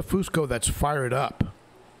 This is a Fusco that's fired up.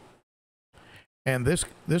 And this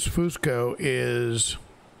Fusco is,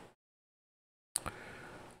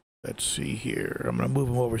 let's see here. I'm going to move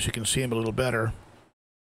him over so you can see him a little better.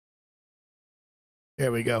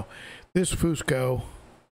 There we go. This Fusco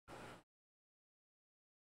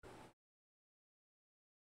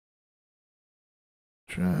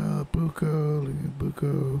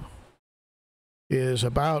Bucco is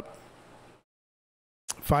about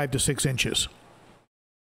 5 to 6 inches.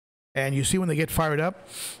 And you see when they get fired up,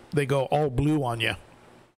 they go all blue on you.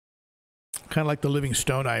 Kind of like the living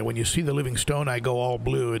stone eye. When you see the living stone eye go all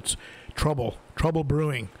blue, it's trouble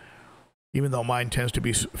brewing. Even though mine tends to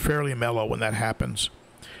be fairly mellow when that happens.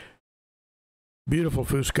 Beautiful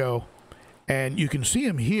Fusco. And you can see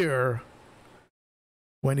him here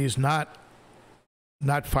when he's not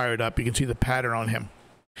fired up. You can see the pattern on him.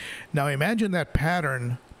 Now imagine that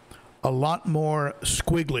pattern a lot more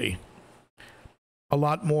squiggly, a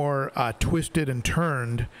lot more twisted and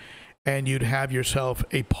turned, and you'd have yourself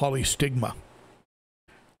a polystigma.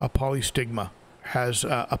 A polystigma has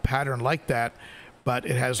a pattern like that, but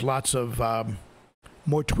it has lots of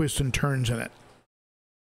more twists and turns in it.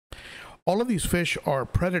 All of these fish are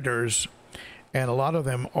predators, and a lot of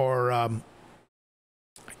them are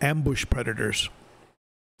ambush predators.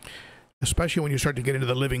 Especially when you start to get into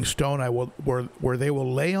the living stone eye, where they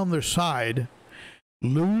will lay on their side,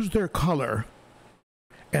 lose their color,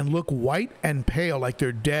 and look white and pale like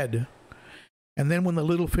they're dead. And then when the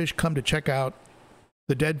little fish come to check out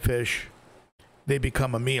the dead fish, they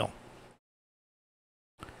become a meal.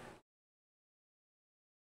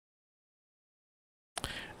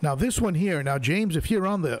 Now this one here, now James, if you're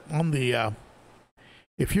on this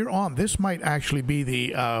might actually be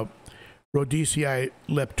the Rhodesii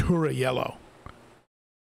leptura yellow.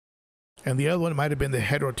 And the other one might have been the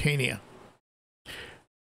Heterotania.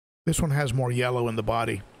 This one has more yellow in the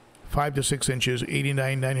body. 5 to 6 inches,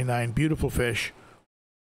 $89.99. Beautiful fish.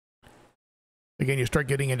 Again, you start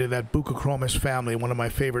getting into that Buccochromis family, one of my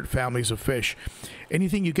favorite families of fish.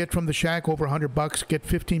 Anything you get from the shack over $100, get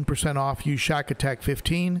 15% off. Use Shack Attack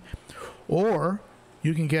 15. Or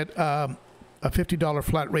you can get a $50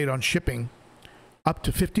 flat rate on shipping up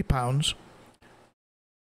to 50 pounds.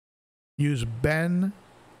 Use Ben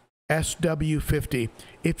SW50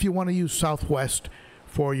 if you want to use Southwest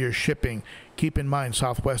for your shipping. Keep in mind,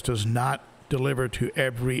 Southwest does not deliver to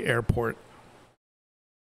every airport.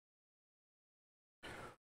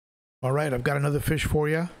 All right, I've got another fish for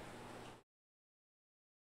you.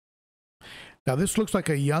 Now this looks like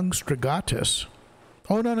a young Strigatus.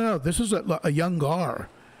 Oh, no. This is a young gar.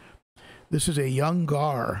 This is a young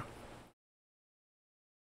gar.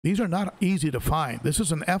 These are not easy to find. This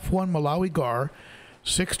is an F1 Malawi gar,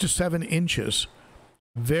 6 to 7 inches.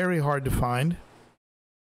 Very hard to find.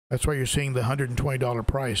 That's why you're seeing the $120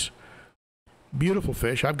 price. Beautiful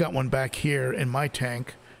fish. I've got one back here in my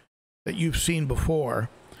tank that you've seen before.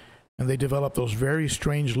 And they develop those very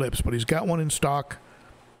strange lips. But he's got one in stock.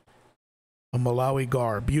 A Malawi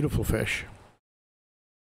gar. Beautiful fish.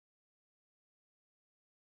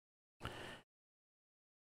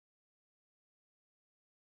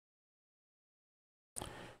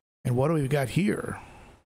 And what do we got here?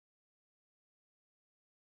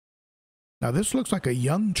 Now this looks like a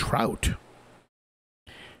young trout.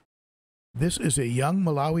 This is a young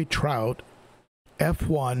Malawi trout,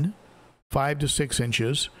 F1, 5 to 6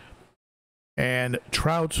 inches. And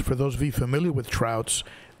trouts, for those of you familiar with trouts,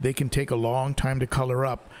 they can take a long time to color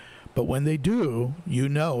up. But when they do, you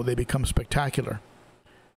know they become spectacular.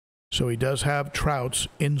 So he does have trouts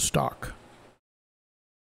in stock.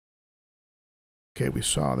 Okay, we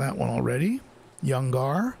saw that one already. Young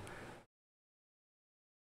gar.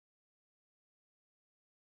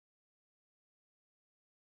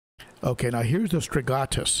 Okay, now here's the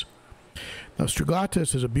Strigatus. Now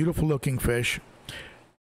Strigatus is a beautiful looking fish.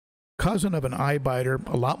 Cousin of an eye biter,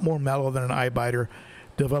 a lot more mellow than an eye biter.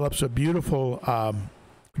 Develops a beautiful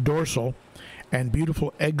dorsal and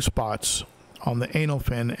beautiful egg spots on the anal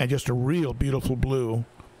fin and just a real beautiful blue.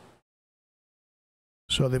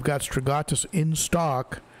 So they've got Strigatus in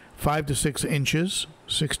stock, 5 to 6 inches,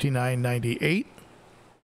 $69.98.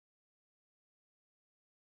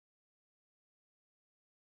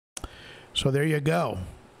 So there you go.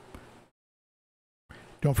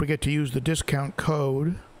 Don't forget to use the discount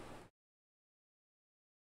code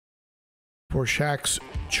for Shaq's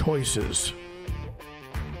Choices.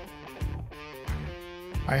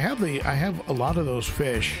 I have a lot of those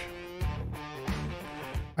fish.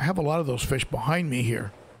 I have a lot of those fish behind me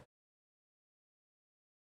here.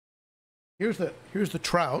 Here's the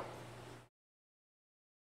trout.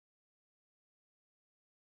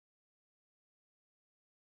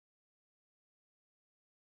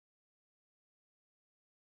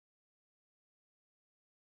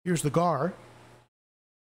 Here's the gar.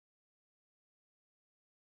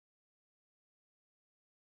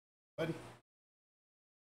 Buddy.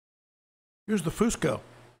 Here's the Fusco.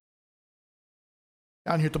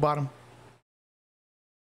 Down here at the bottom.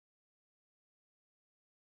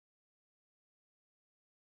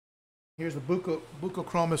 Here's the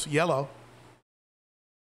Bucochromis yellow.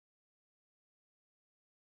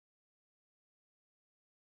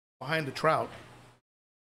 Behind the trout.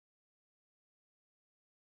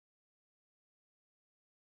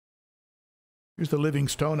 Here's the living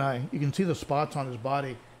stone eye. You can see the spots on his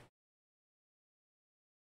body.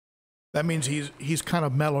 That means he's kind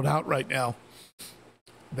of mellowed out right now.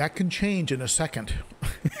 That can change in a second.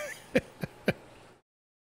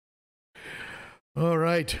 All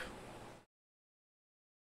right.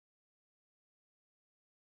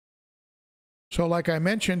 So like I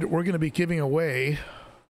mentioned, we're going to be giving away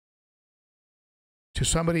to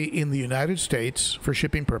somebody in the United States for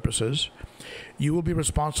shipping purposes. You will be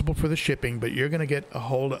responsible for the shipping, but you're going to get a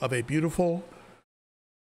hold of a beautiful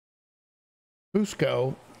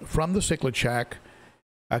Fusco from the Cichlid Shack.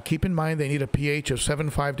 Keep in mind they need a pH of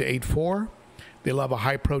 7.5 to 8.4. They love a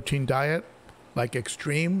high protein diet like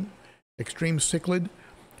extreme cichlid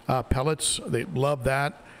pellets. They love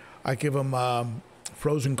that. I give them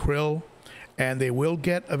frozen krill, and they will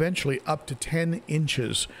get eventually up to 10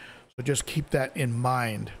 inches. So just keep that in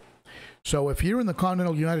mind. So if you're in the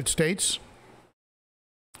continental United States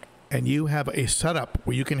and you have a setup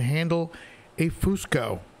where you can handle a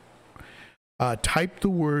Fusco, type the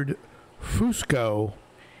word Fusco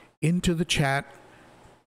into the chat,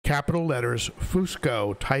 capital letters,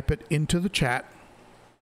 Fusco. Type it into the chat.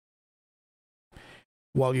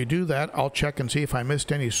 While you do that, I'll check and see if I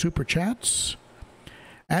missed any super chats.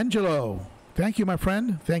 Angelo, thank you, my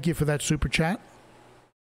friend. Thank you for that super chat.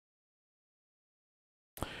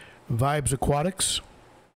 Vibes Aquatics.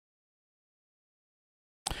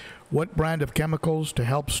 What brand of chemicals to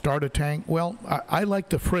help start a tank? Well, I like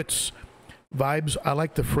the Fritz Vibes. I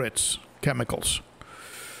like the Fritz chemicals.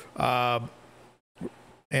 And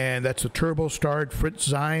that's the Turbo Start Fritz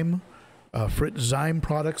Zyme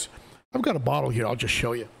products. I've got a bottle here. I'll just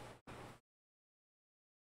show you.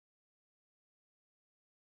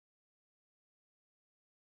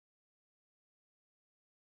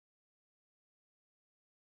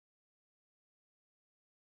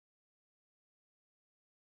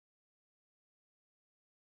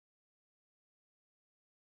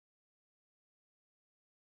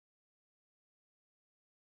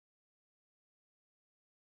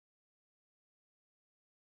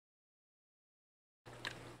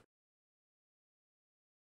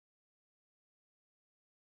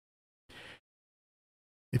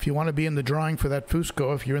 If you want to be in the drawing for that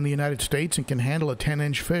Fusco, if you're in the United States and can handle a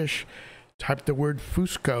 10-inch fish, type the word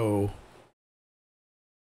Fusco.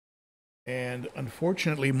 And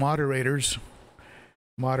unfortunately, moderators,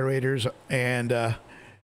 and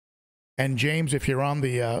James, if you're on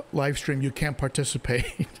the live stream, you can't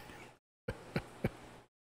participate.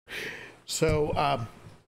 So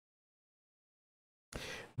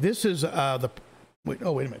this is the. Wait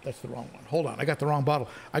a minute, that's the wrong one. Hold on, I got the wrong bottle.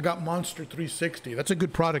 I got Monster 360. That's a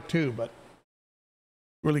good product too, but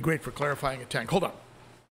really great for clarifying a tank. Hold on.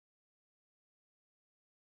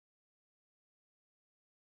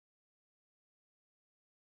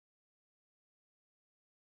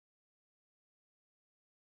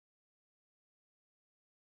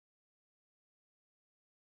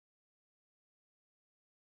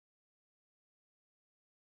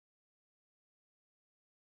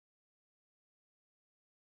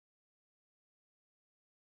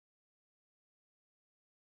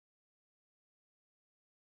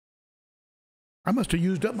 I must have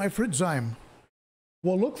used up my Fritz Zyme.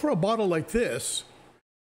 Well, look for a bottle like this,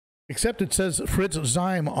 except it says Fritz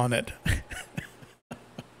Zyme on it.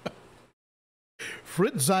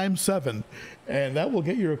 Fritz Zyme 7, and that will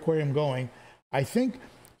get your aquarium going. I think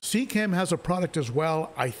Seachem has a product as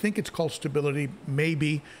well. I think it's called Stability,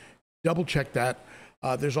 maybe. Double check that.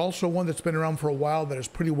 There's also one that's been around for a while that is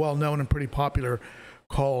pretty well known and pretty popular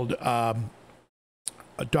called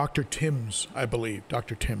Dr. Tim's, I believe.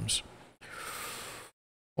 Dr. Tim's.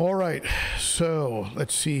 All right, so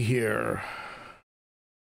let's see here.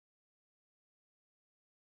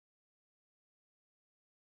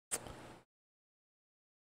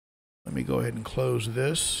 Let me go ahead and close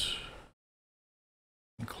this.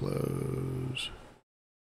 And close.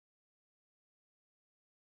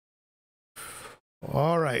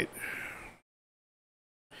 All right.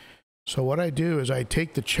 So what I do is I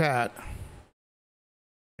take the chat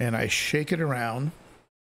and I shake it around.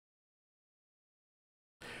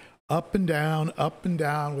 Up and down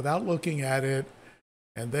without looking at it.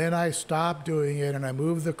 And then I stop doing it and I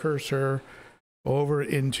move the cursor over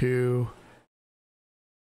into,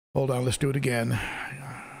 hold on, let's do it again.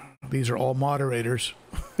 These are all moderators.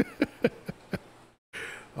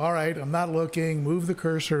 All right, I'm not looking, move the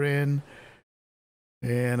cursor in.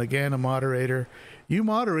 And again, a moderator. You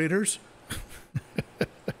moderators.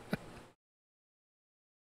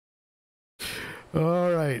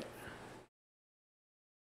 All right.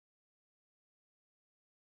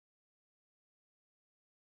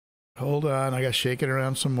 Hold on, I got to shake it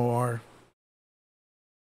around some more.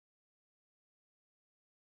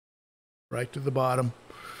 Right to the bottom.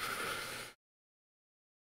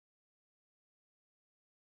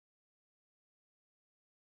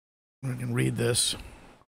 I can read this.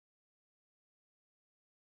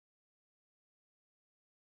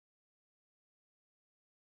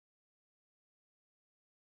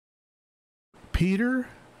 Peter,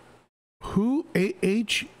 who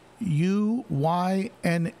H-U-Y-N-H.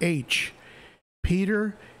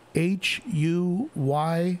 Peter, H-U-Y-N-H.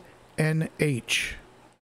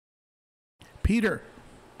 Peter,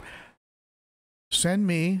 send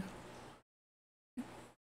me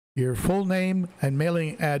your full name and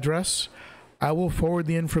mailing address. I will forward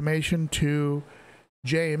the information to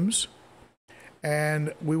James,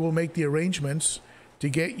 and we will make the arrangements to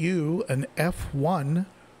get you an F1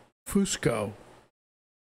 Fusco.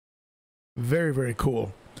 Very, very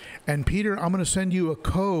cool. And Peter, I'm going to send you a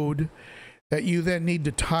code that you then need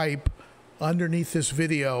to type underneath this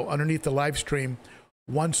video, underneath the live stream,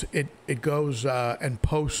 once it goes and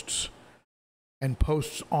posts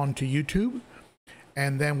onto YouTube.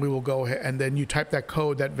 And then we will go ahead and then you type that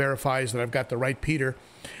code that verifies that I've got the right Peter.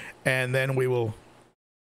 And then we will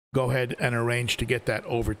go ahead and arrange to get that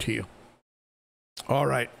over to you. All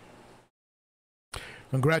right.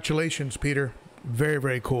 Congratulations, Peter. Very,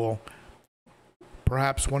 very cool.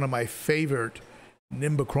 Perhaps one of my favorite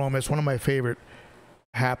Nimbochromis, one of my favorite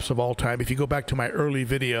haps of all time. If you go back to my early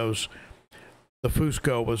videos, the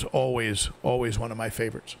Fusco was always one of my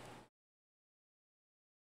favorites.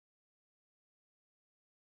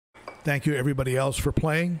 Thank you, everybody else, for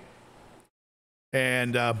playing.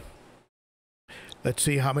 And let's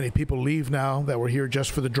see how many people leave now that were here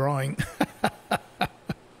just for the drawing.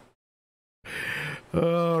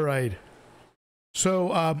 All right.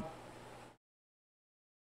 So,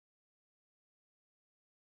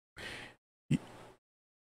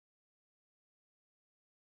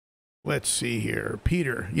 let's see here.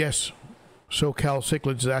 Peter, yes. SoCal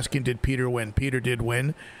Cichlids is asking, did Peter win? Peter did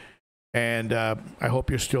win. And I hope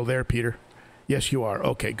you're still there, Peter. Yes, you are.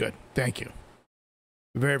 Okay, good. Thank you.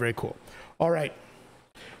 Very, very cool. All right.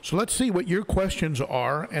 So let's see what your questions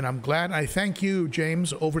are. And I'm glad. I thank you,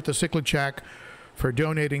 James, over at the Cichlid Shack for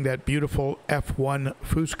donating that beautiful F1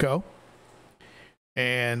 Fusco.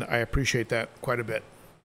 And I appreciate that quite a bit.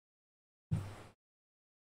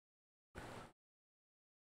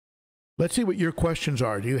 Let's see what your questions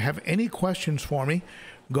are. Do you have any questions for me?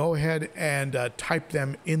 Go ahead and type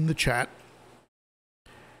them in the chat,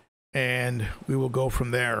 and we will go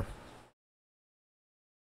from there.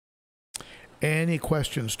 Any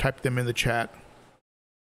questions, type them in the chat.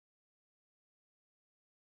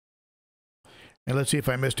 And let's see if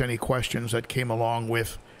I missed any questions that came along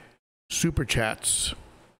with Super Chats.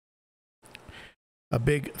 A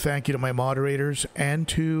big thank you to my moderators and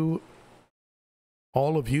to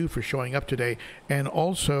all of you for showing up today. And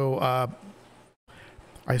also,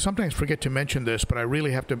 I sometimes forget to mention this, but I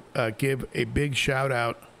really have to give a big shout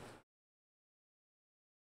out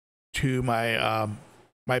to my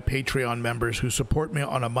my Patreon members who support me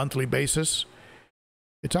on a monthly basis.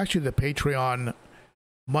 It's actually the Patreon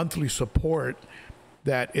monthly support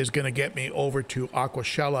that is going to get me over to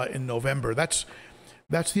Aquashella in November. That's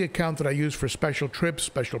the account that I use for special trips,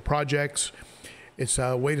 special projects. It's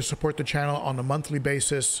a way to support the channel on a monthly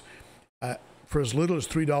basis. For as little as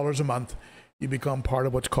 $3 a month, you become part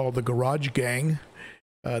of what's called the Garage Gang.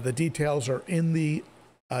 The details are in the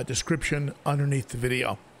description underneath the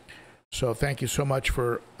video. So thank you so much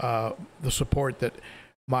for the support that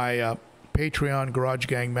my Patreon Garage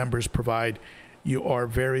Gang members provide. You are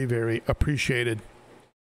very, very appreciated.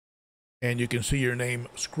 and you can see your name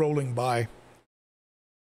scrolling by.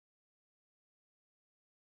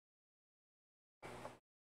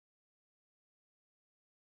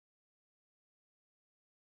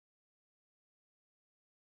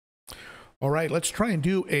 All right, let's try and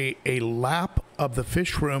do a lap of the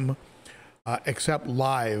fish room, except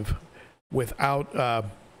live, without, I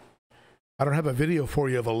don't have a video for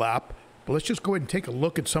you of a lap, but let's just go ahead and take a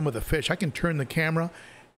look at some of the fish. I can turn the camera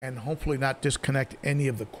and hopefully not disconnect any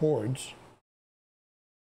of the cords.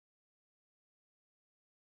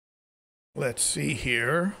 Let's see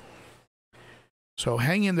here. So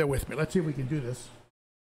hang in there with me. Let's see if we can do this.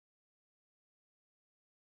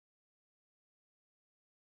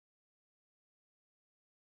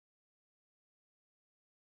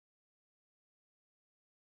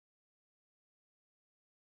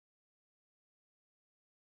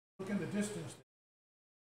 Look in the distance.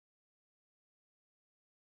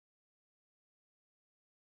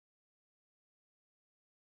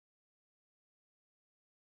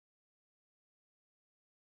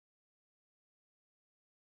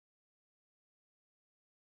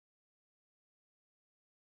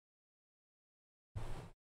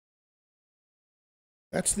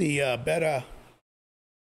 That's the betta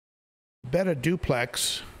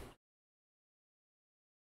duplex,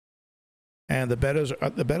 and the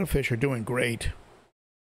betta fish are doing great.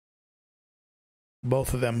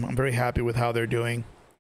 Both of them, I'm very happy with how they're doing.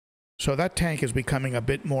 So that tank is becoming a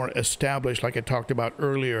bit more established, like I talked about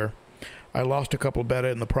earlier. I lost a couple betta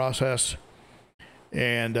in the process,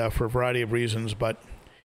 and for a variety of reasons, but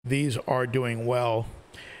these are doing well.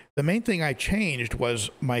 The main thing I changed was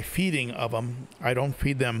my feeding of them. I don't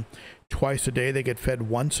feed them twice a day. They get fed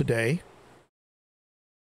once a day,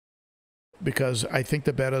 because I think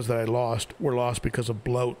the bettas that I lost were lost because of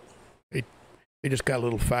bloat. They just got a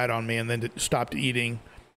little fat on me and then stopped eating.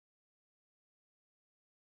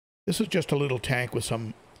 This is just a little tank with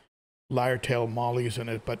some lyre-tail mollies in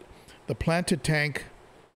it, but the planted tank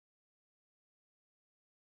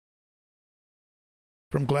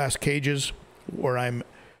from Glass Cages, where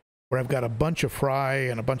I've got a bunch of fry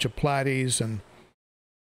and a bunch of platies, and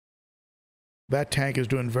that tank is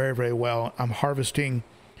doing very, very well. I'm harvesting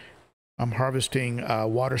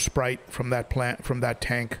water sprite from that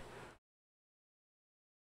tank.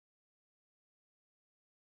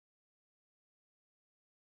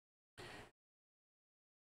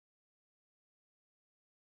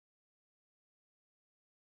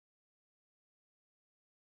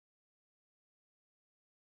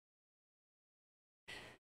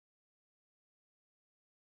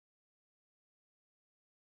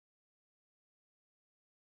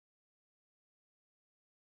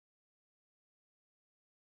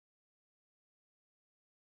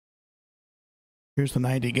 Here's the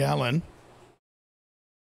 90-gallon.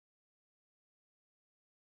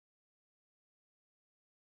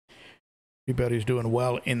 Everybody's doing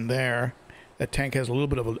well in there. That tank has a little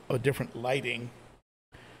bit of a different lighting.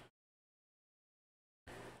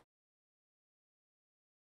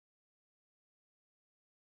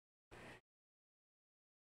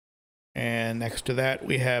 And next to that,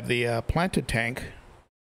 we have the planted tank.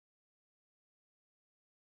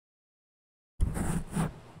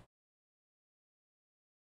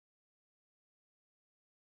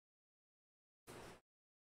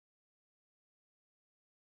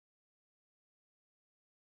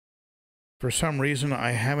 For some reason,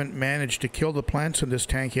 I haven't managed to kill the plants in this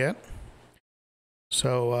tank yet.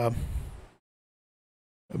 So,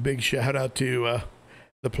 a big shout out to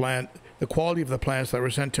the quality of the plants that were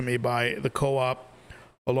sent to me by the co-op,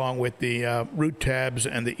 along with the root tabs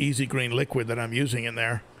and the Easy Green liquid that I'm using in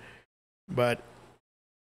there. But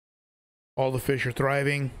all the fish are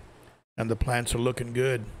thriving, and the plants are looking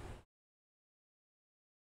good.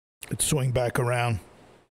 Let's swing back around.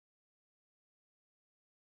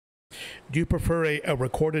 Do you prefer a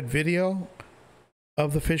recorded video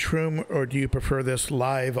of the fish room, or do you prefer this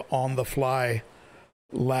live on the fly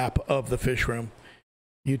lap of the fish room?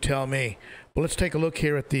 You tell me. But let's take a look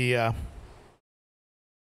here at the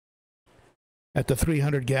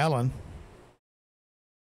 300-gallon.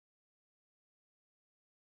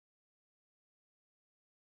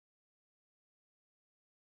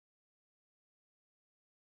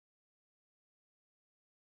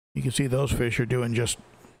 You can see those fish are doing just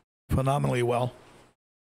phenomenally well.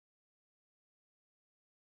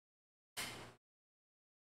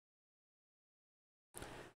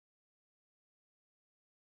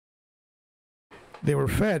 They were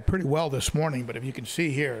fed pretty well this morning, but if you can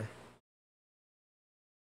see here,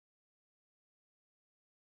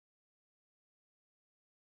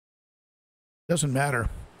 doesn't matter.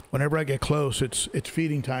 Whenever I get close, it's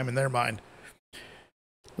feeding time in their mind.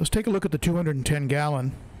 Let's take a look at the 210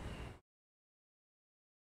 gallon.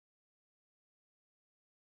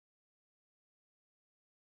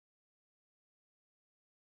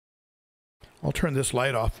 I'll turn this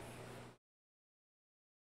light off.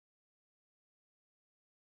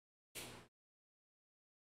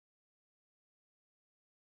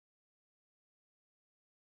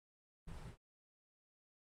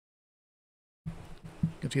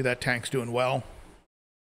 You can see that tank's doing well.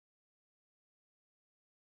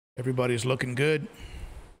 Everybody's looking good.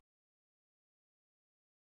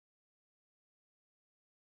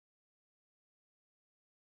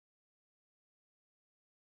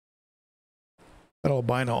 That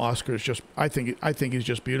albino Oscar is just, I think he's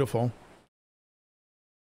just beautiful.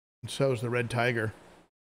 And so is the red tiger.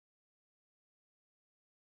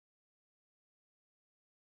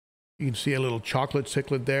 You can see a little chocolate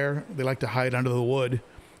cichlid there. They like to hide under the wood.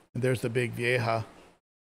 And there's the big vieja.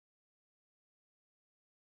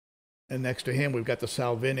 And next to him, we've got the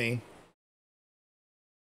Salvini.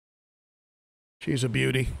 She's a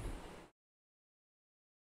beauty.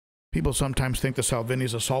 People sometimes think the Salvini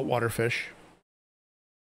is a saltwater fish.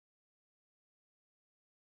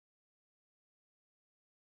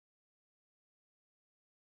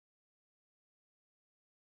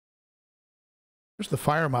 There's the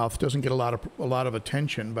firemouth. Doesn't get a lot of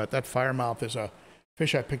attention, but that firemouth is a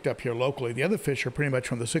fish I picked up here locally. The other fish are pretty much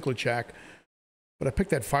from the Cichlids Shack, but I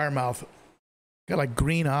picked that firemouth. Got like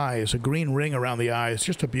green eyes, a green ring around the eyes.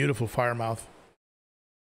 Just a beautiful firemouth.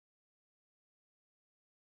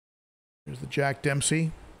 Here's the Jack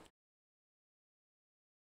Dempsey.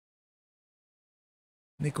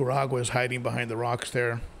 Nicaragua is hiding behind the rocks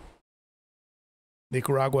there.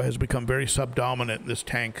 Nicaragua has become very subdominant in this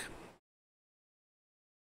tank.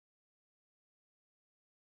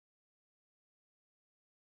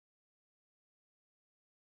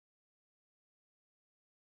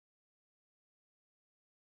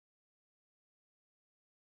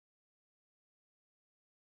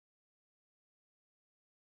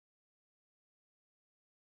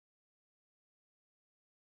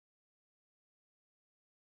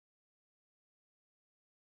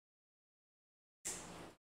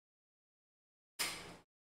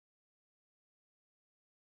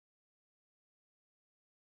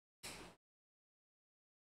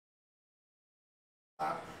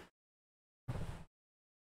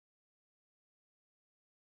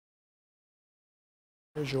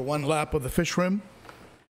 Here's your one lap of the fish room.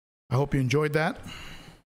 I hope you enjoyed that.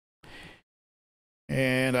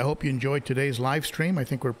 And I hope you enjoyed today's live stream. I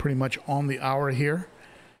think we're pretty much on the hour here.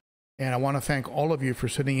 And I want to thank all of you for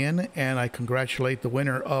sitting in, and I congratulate the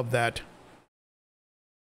winner of that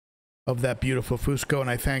beautiful Fusco, and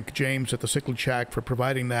I thank James at the Cichlids Shack for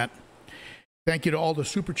providing that. Thank you to all the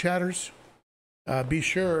super chatters. Be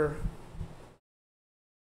sure,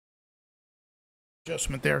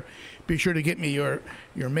 adjustment there, be sure to get me your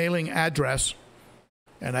mailing address,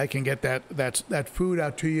 and I can get that food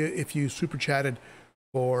out to you if you super chatted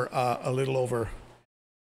for a little over.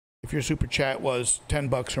 If your super chat was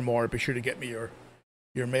 $10 or more, be sure to get me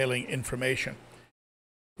your mailing information.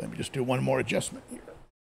 Let me just do one more adjustment here.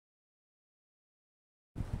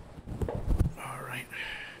 All right.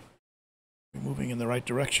 We're moving in the right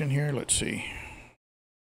direction here. Let's see.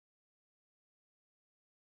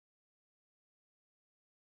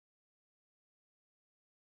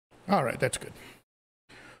 All right, that's good.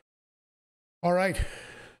 All right.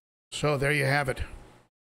 So there you have it.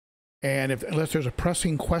 And unless there's a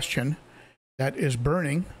pressing question that is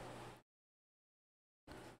burning,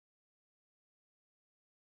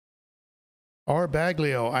 R.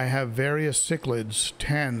 Baglio, I have various cichlids,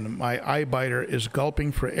 10. My eye biter is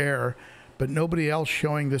gulping for air, but nobody else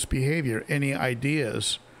showing this behavior. Any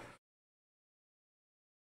ideas?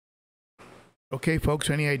 Okay, folks,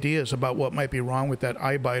 any ideas about what might be wrong with that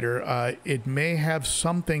eye biter? It may have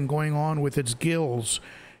something going on with its gills,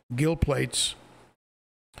 gill plates.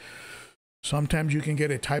 Sometimes you can get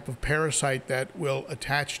a type of parasite that will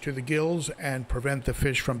attach to the gills and prevent the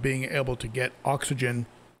fish from being able to get oxygen.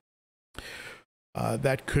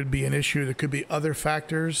 That could be an issue. There could be other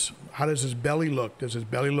factors. How does his belly look? Does his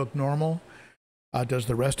belly look normal? Does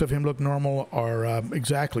the rest of him look normal? Or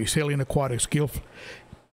exactly, Salient Aquatics,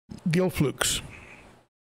 gill flukes.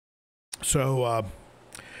 So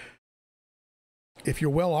if you're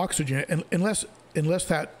well oxygenated, unless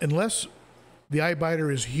the eye biter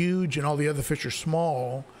is huge and all the other fish are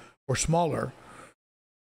small or smaller,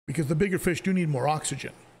 because the bigger fish do need more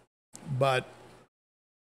oxygen. But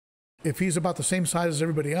if he's about the same size as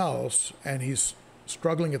everybody else and he's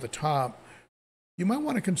struggling at the top, you might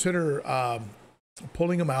want to consider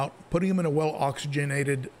pulling him out, putting him in a well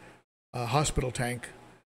oxygenated hospital tank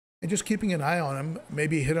and just keeping an eye on them.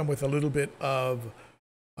 Maybe hit them with a little bit of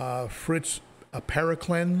Fritz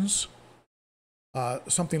Paracleanse,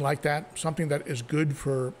 something like that, something that is good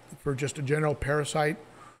for just a general parasite,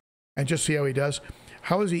 and just see how he does.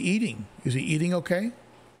 How is he eating? Is he eating okay?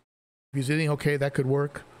 If he's eating okay, that could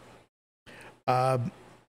work.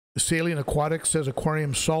 Salient Aquatics says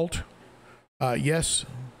aquarium salt. Yes,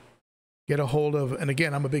 get a hold of, and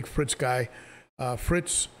again, I'm a big Fritz guy.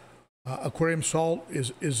 Fritz aquarium salt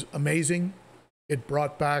is amazing. It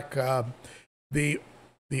brought back the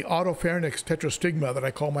Autopharynx tetrastigma that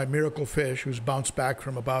I call my miracle fish, who's bounced back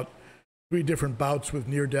from about 3 different bouts with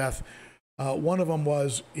near death. One of them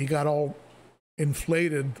was he got all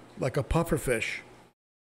inflated like a puffer fish,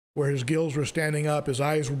 where his gills were standing up, his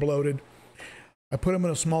eyes were bloated. I put him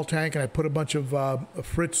in a small tank and I put a bunch of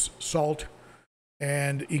Fritz salt,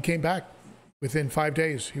 and he came back within 5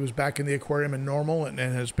 days. He was back in the aquarium and normal, and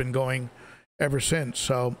has been going ever since.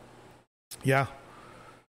 So, yeah,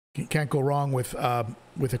 you can't go wrong with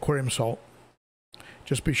aquarium salt.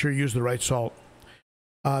 Just be sure you use the right salt.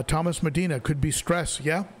 Thomas Medina, could be stress.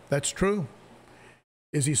 Yeah, that's true.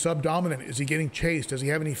 Is he subdominant? Is he getting chased? Does he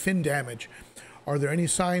have any fin damage? Are there any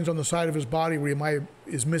signs on the side of his body where he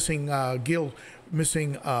is missing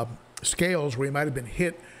scales, where he might have been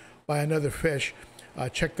hit by another fish?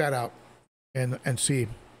 Check that out and see.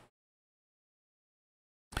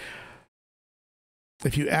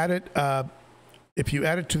 If you add it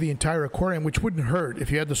to the entire aquarium, which wouldn't hurt,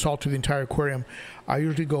 if you add the salt to the entire aquarium, I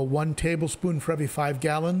usually go 1 tablespoon for every 5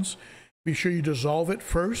 gallons. Be sure you dissolve it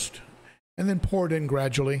first and then pour it in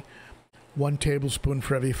gradually. 1 tablespoon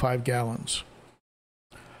for every 5 gallons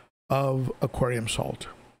of aquarium salt.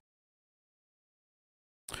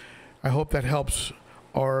 I hope that helps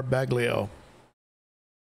our Baglio.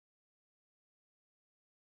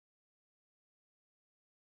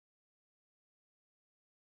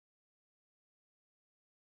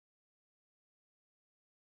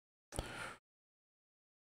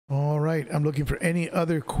 All right, I'm looking for any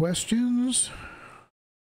other questions.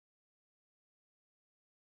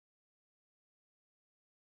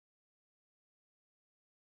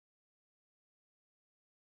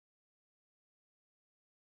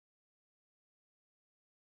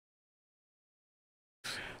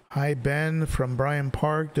 Hi, Ben from Bryan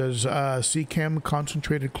Park. Does Seachem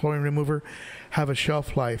concentrated chlorine remover have a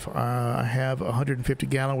shelf life? I have a 150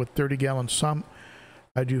 gallon with 30 gallon sump.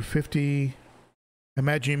 I do 50,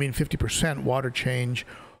 imagine you mean 50% water change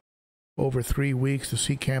over 3 weeks. The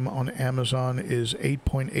Seachem on Amazon is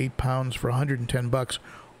 8.8 pounds for 110 bucks.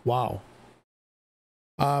 Wow.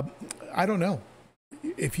 I don't know.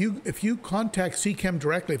 If you contact Seachem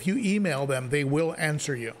directly, if you email them, they will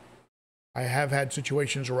answer you. I have had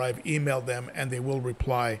situations where I've emailed them and they will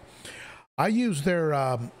reply. I use their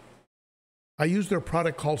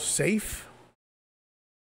product called Safe,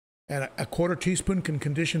 and a 1/4 teaspoon can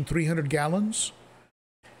condition 300 gallons,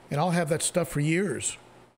 and I'll have that stuff for years.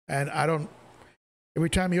 And every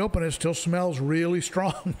time you open it, it still smells really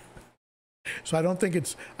strong. So I don't think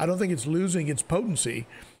it's losing its potency.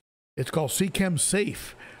 It's called Seachem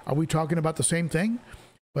Safe. Are we talking about the same thing?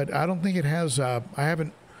 But I don't think it has.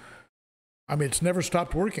 I mean, it's never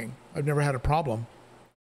stopped working. I've never had a problem.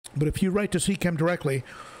 But if you write to Seachem directly,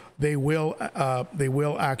 they will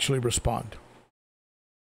actually respond.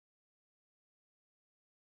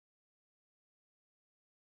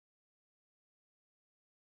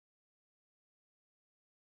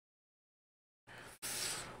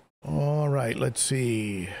 All right, let's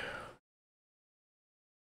see.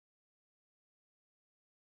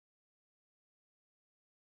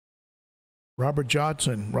 Robert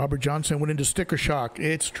Johnson went into sticker shock.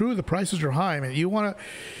 It's true, the prices are high. I mean, you want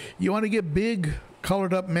to get big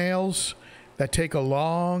colored up males that take a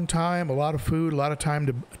long time, a lot of food, a lot of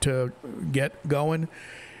time to get going.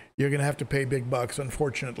 You're going to have to pay big bucks,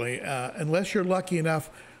 unfortunately, unless you're lucky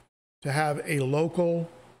enough to have a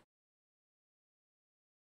local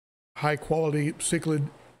high quality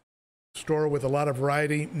cichlid store with a lot of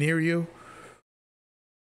variety near you.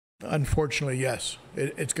 Unfortunately, yes,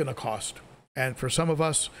 it's going to cost. And for some of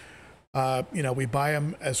us, we buy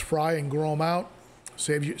them as fry and grow them out,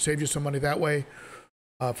 save you some money that way.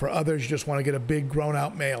 For others, you just want to get a big grown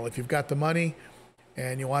out male. If you've got the money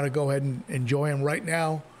and you want to go ahead and enjoy them right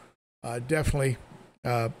now, definitely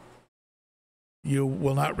you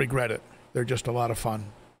will not regret it. They're just a lot of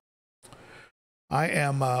fun. I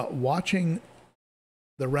am watching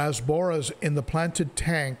the rasboras in the planted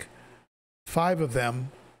tank, 5 of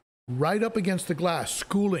them, right up against the glass,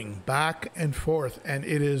 schooling back and forth, and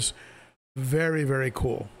it is very, very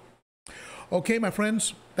cool. Okay, my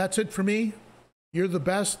friends, that's it for me. You're the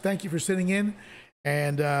best. Thank you for sitting in,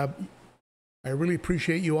 And I really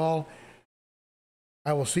appreciate you all.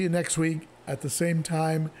 I will see you next week at the same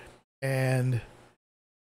time. And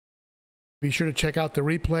be sure to check out the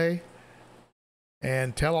replay.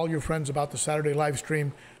 And tell all your friends about the Saturday live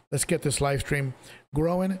stream. Let's get this live stream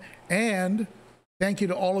growing. And thank you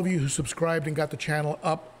to all of you who subscribed and got the channel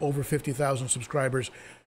up over 50,000 subscribers.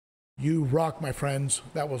 You rock, my friends.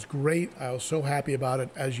 That was great. I was so happy about it,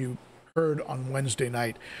 as you heard on Wednesday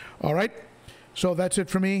night. All right. So that's it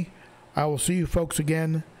for me. I will see you folks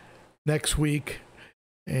again next week.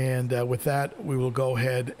 And with that, we will go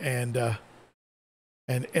ahead and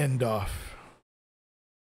end off.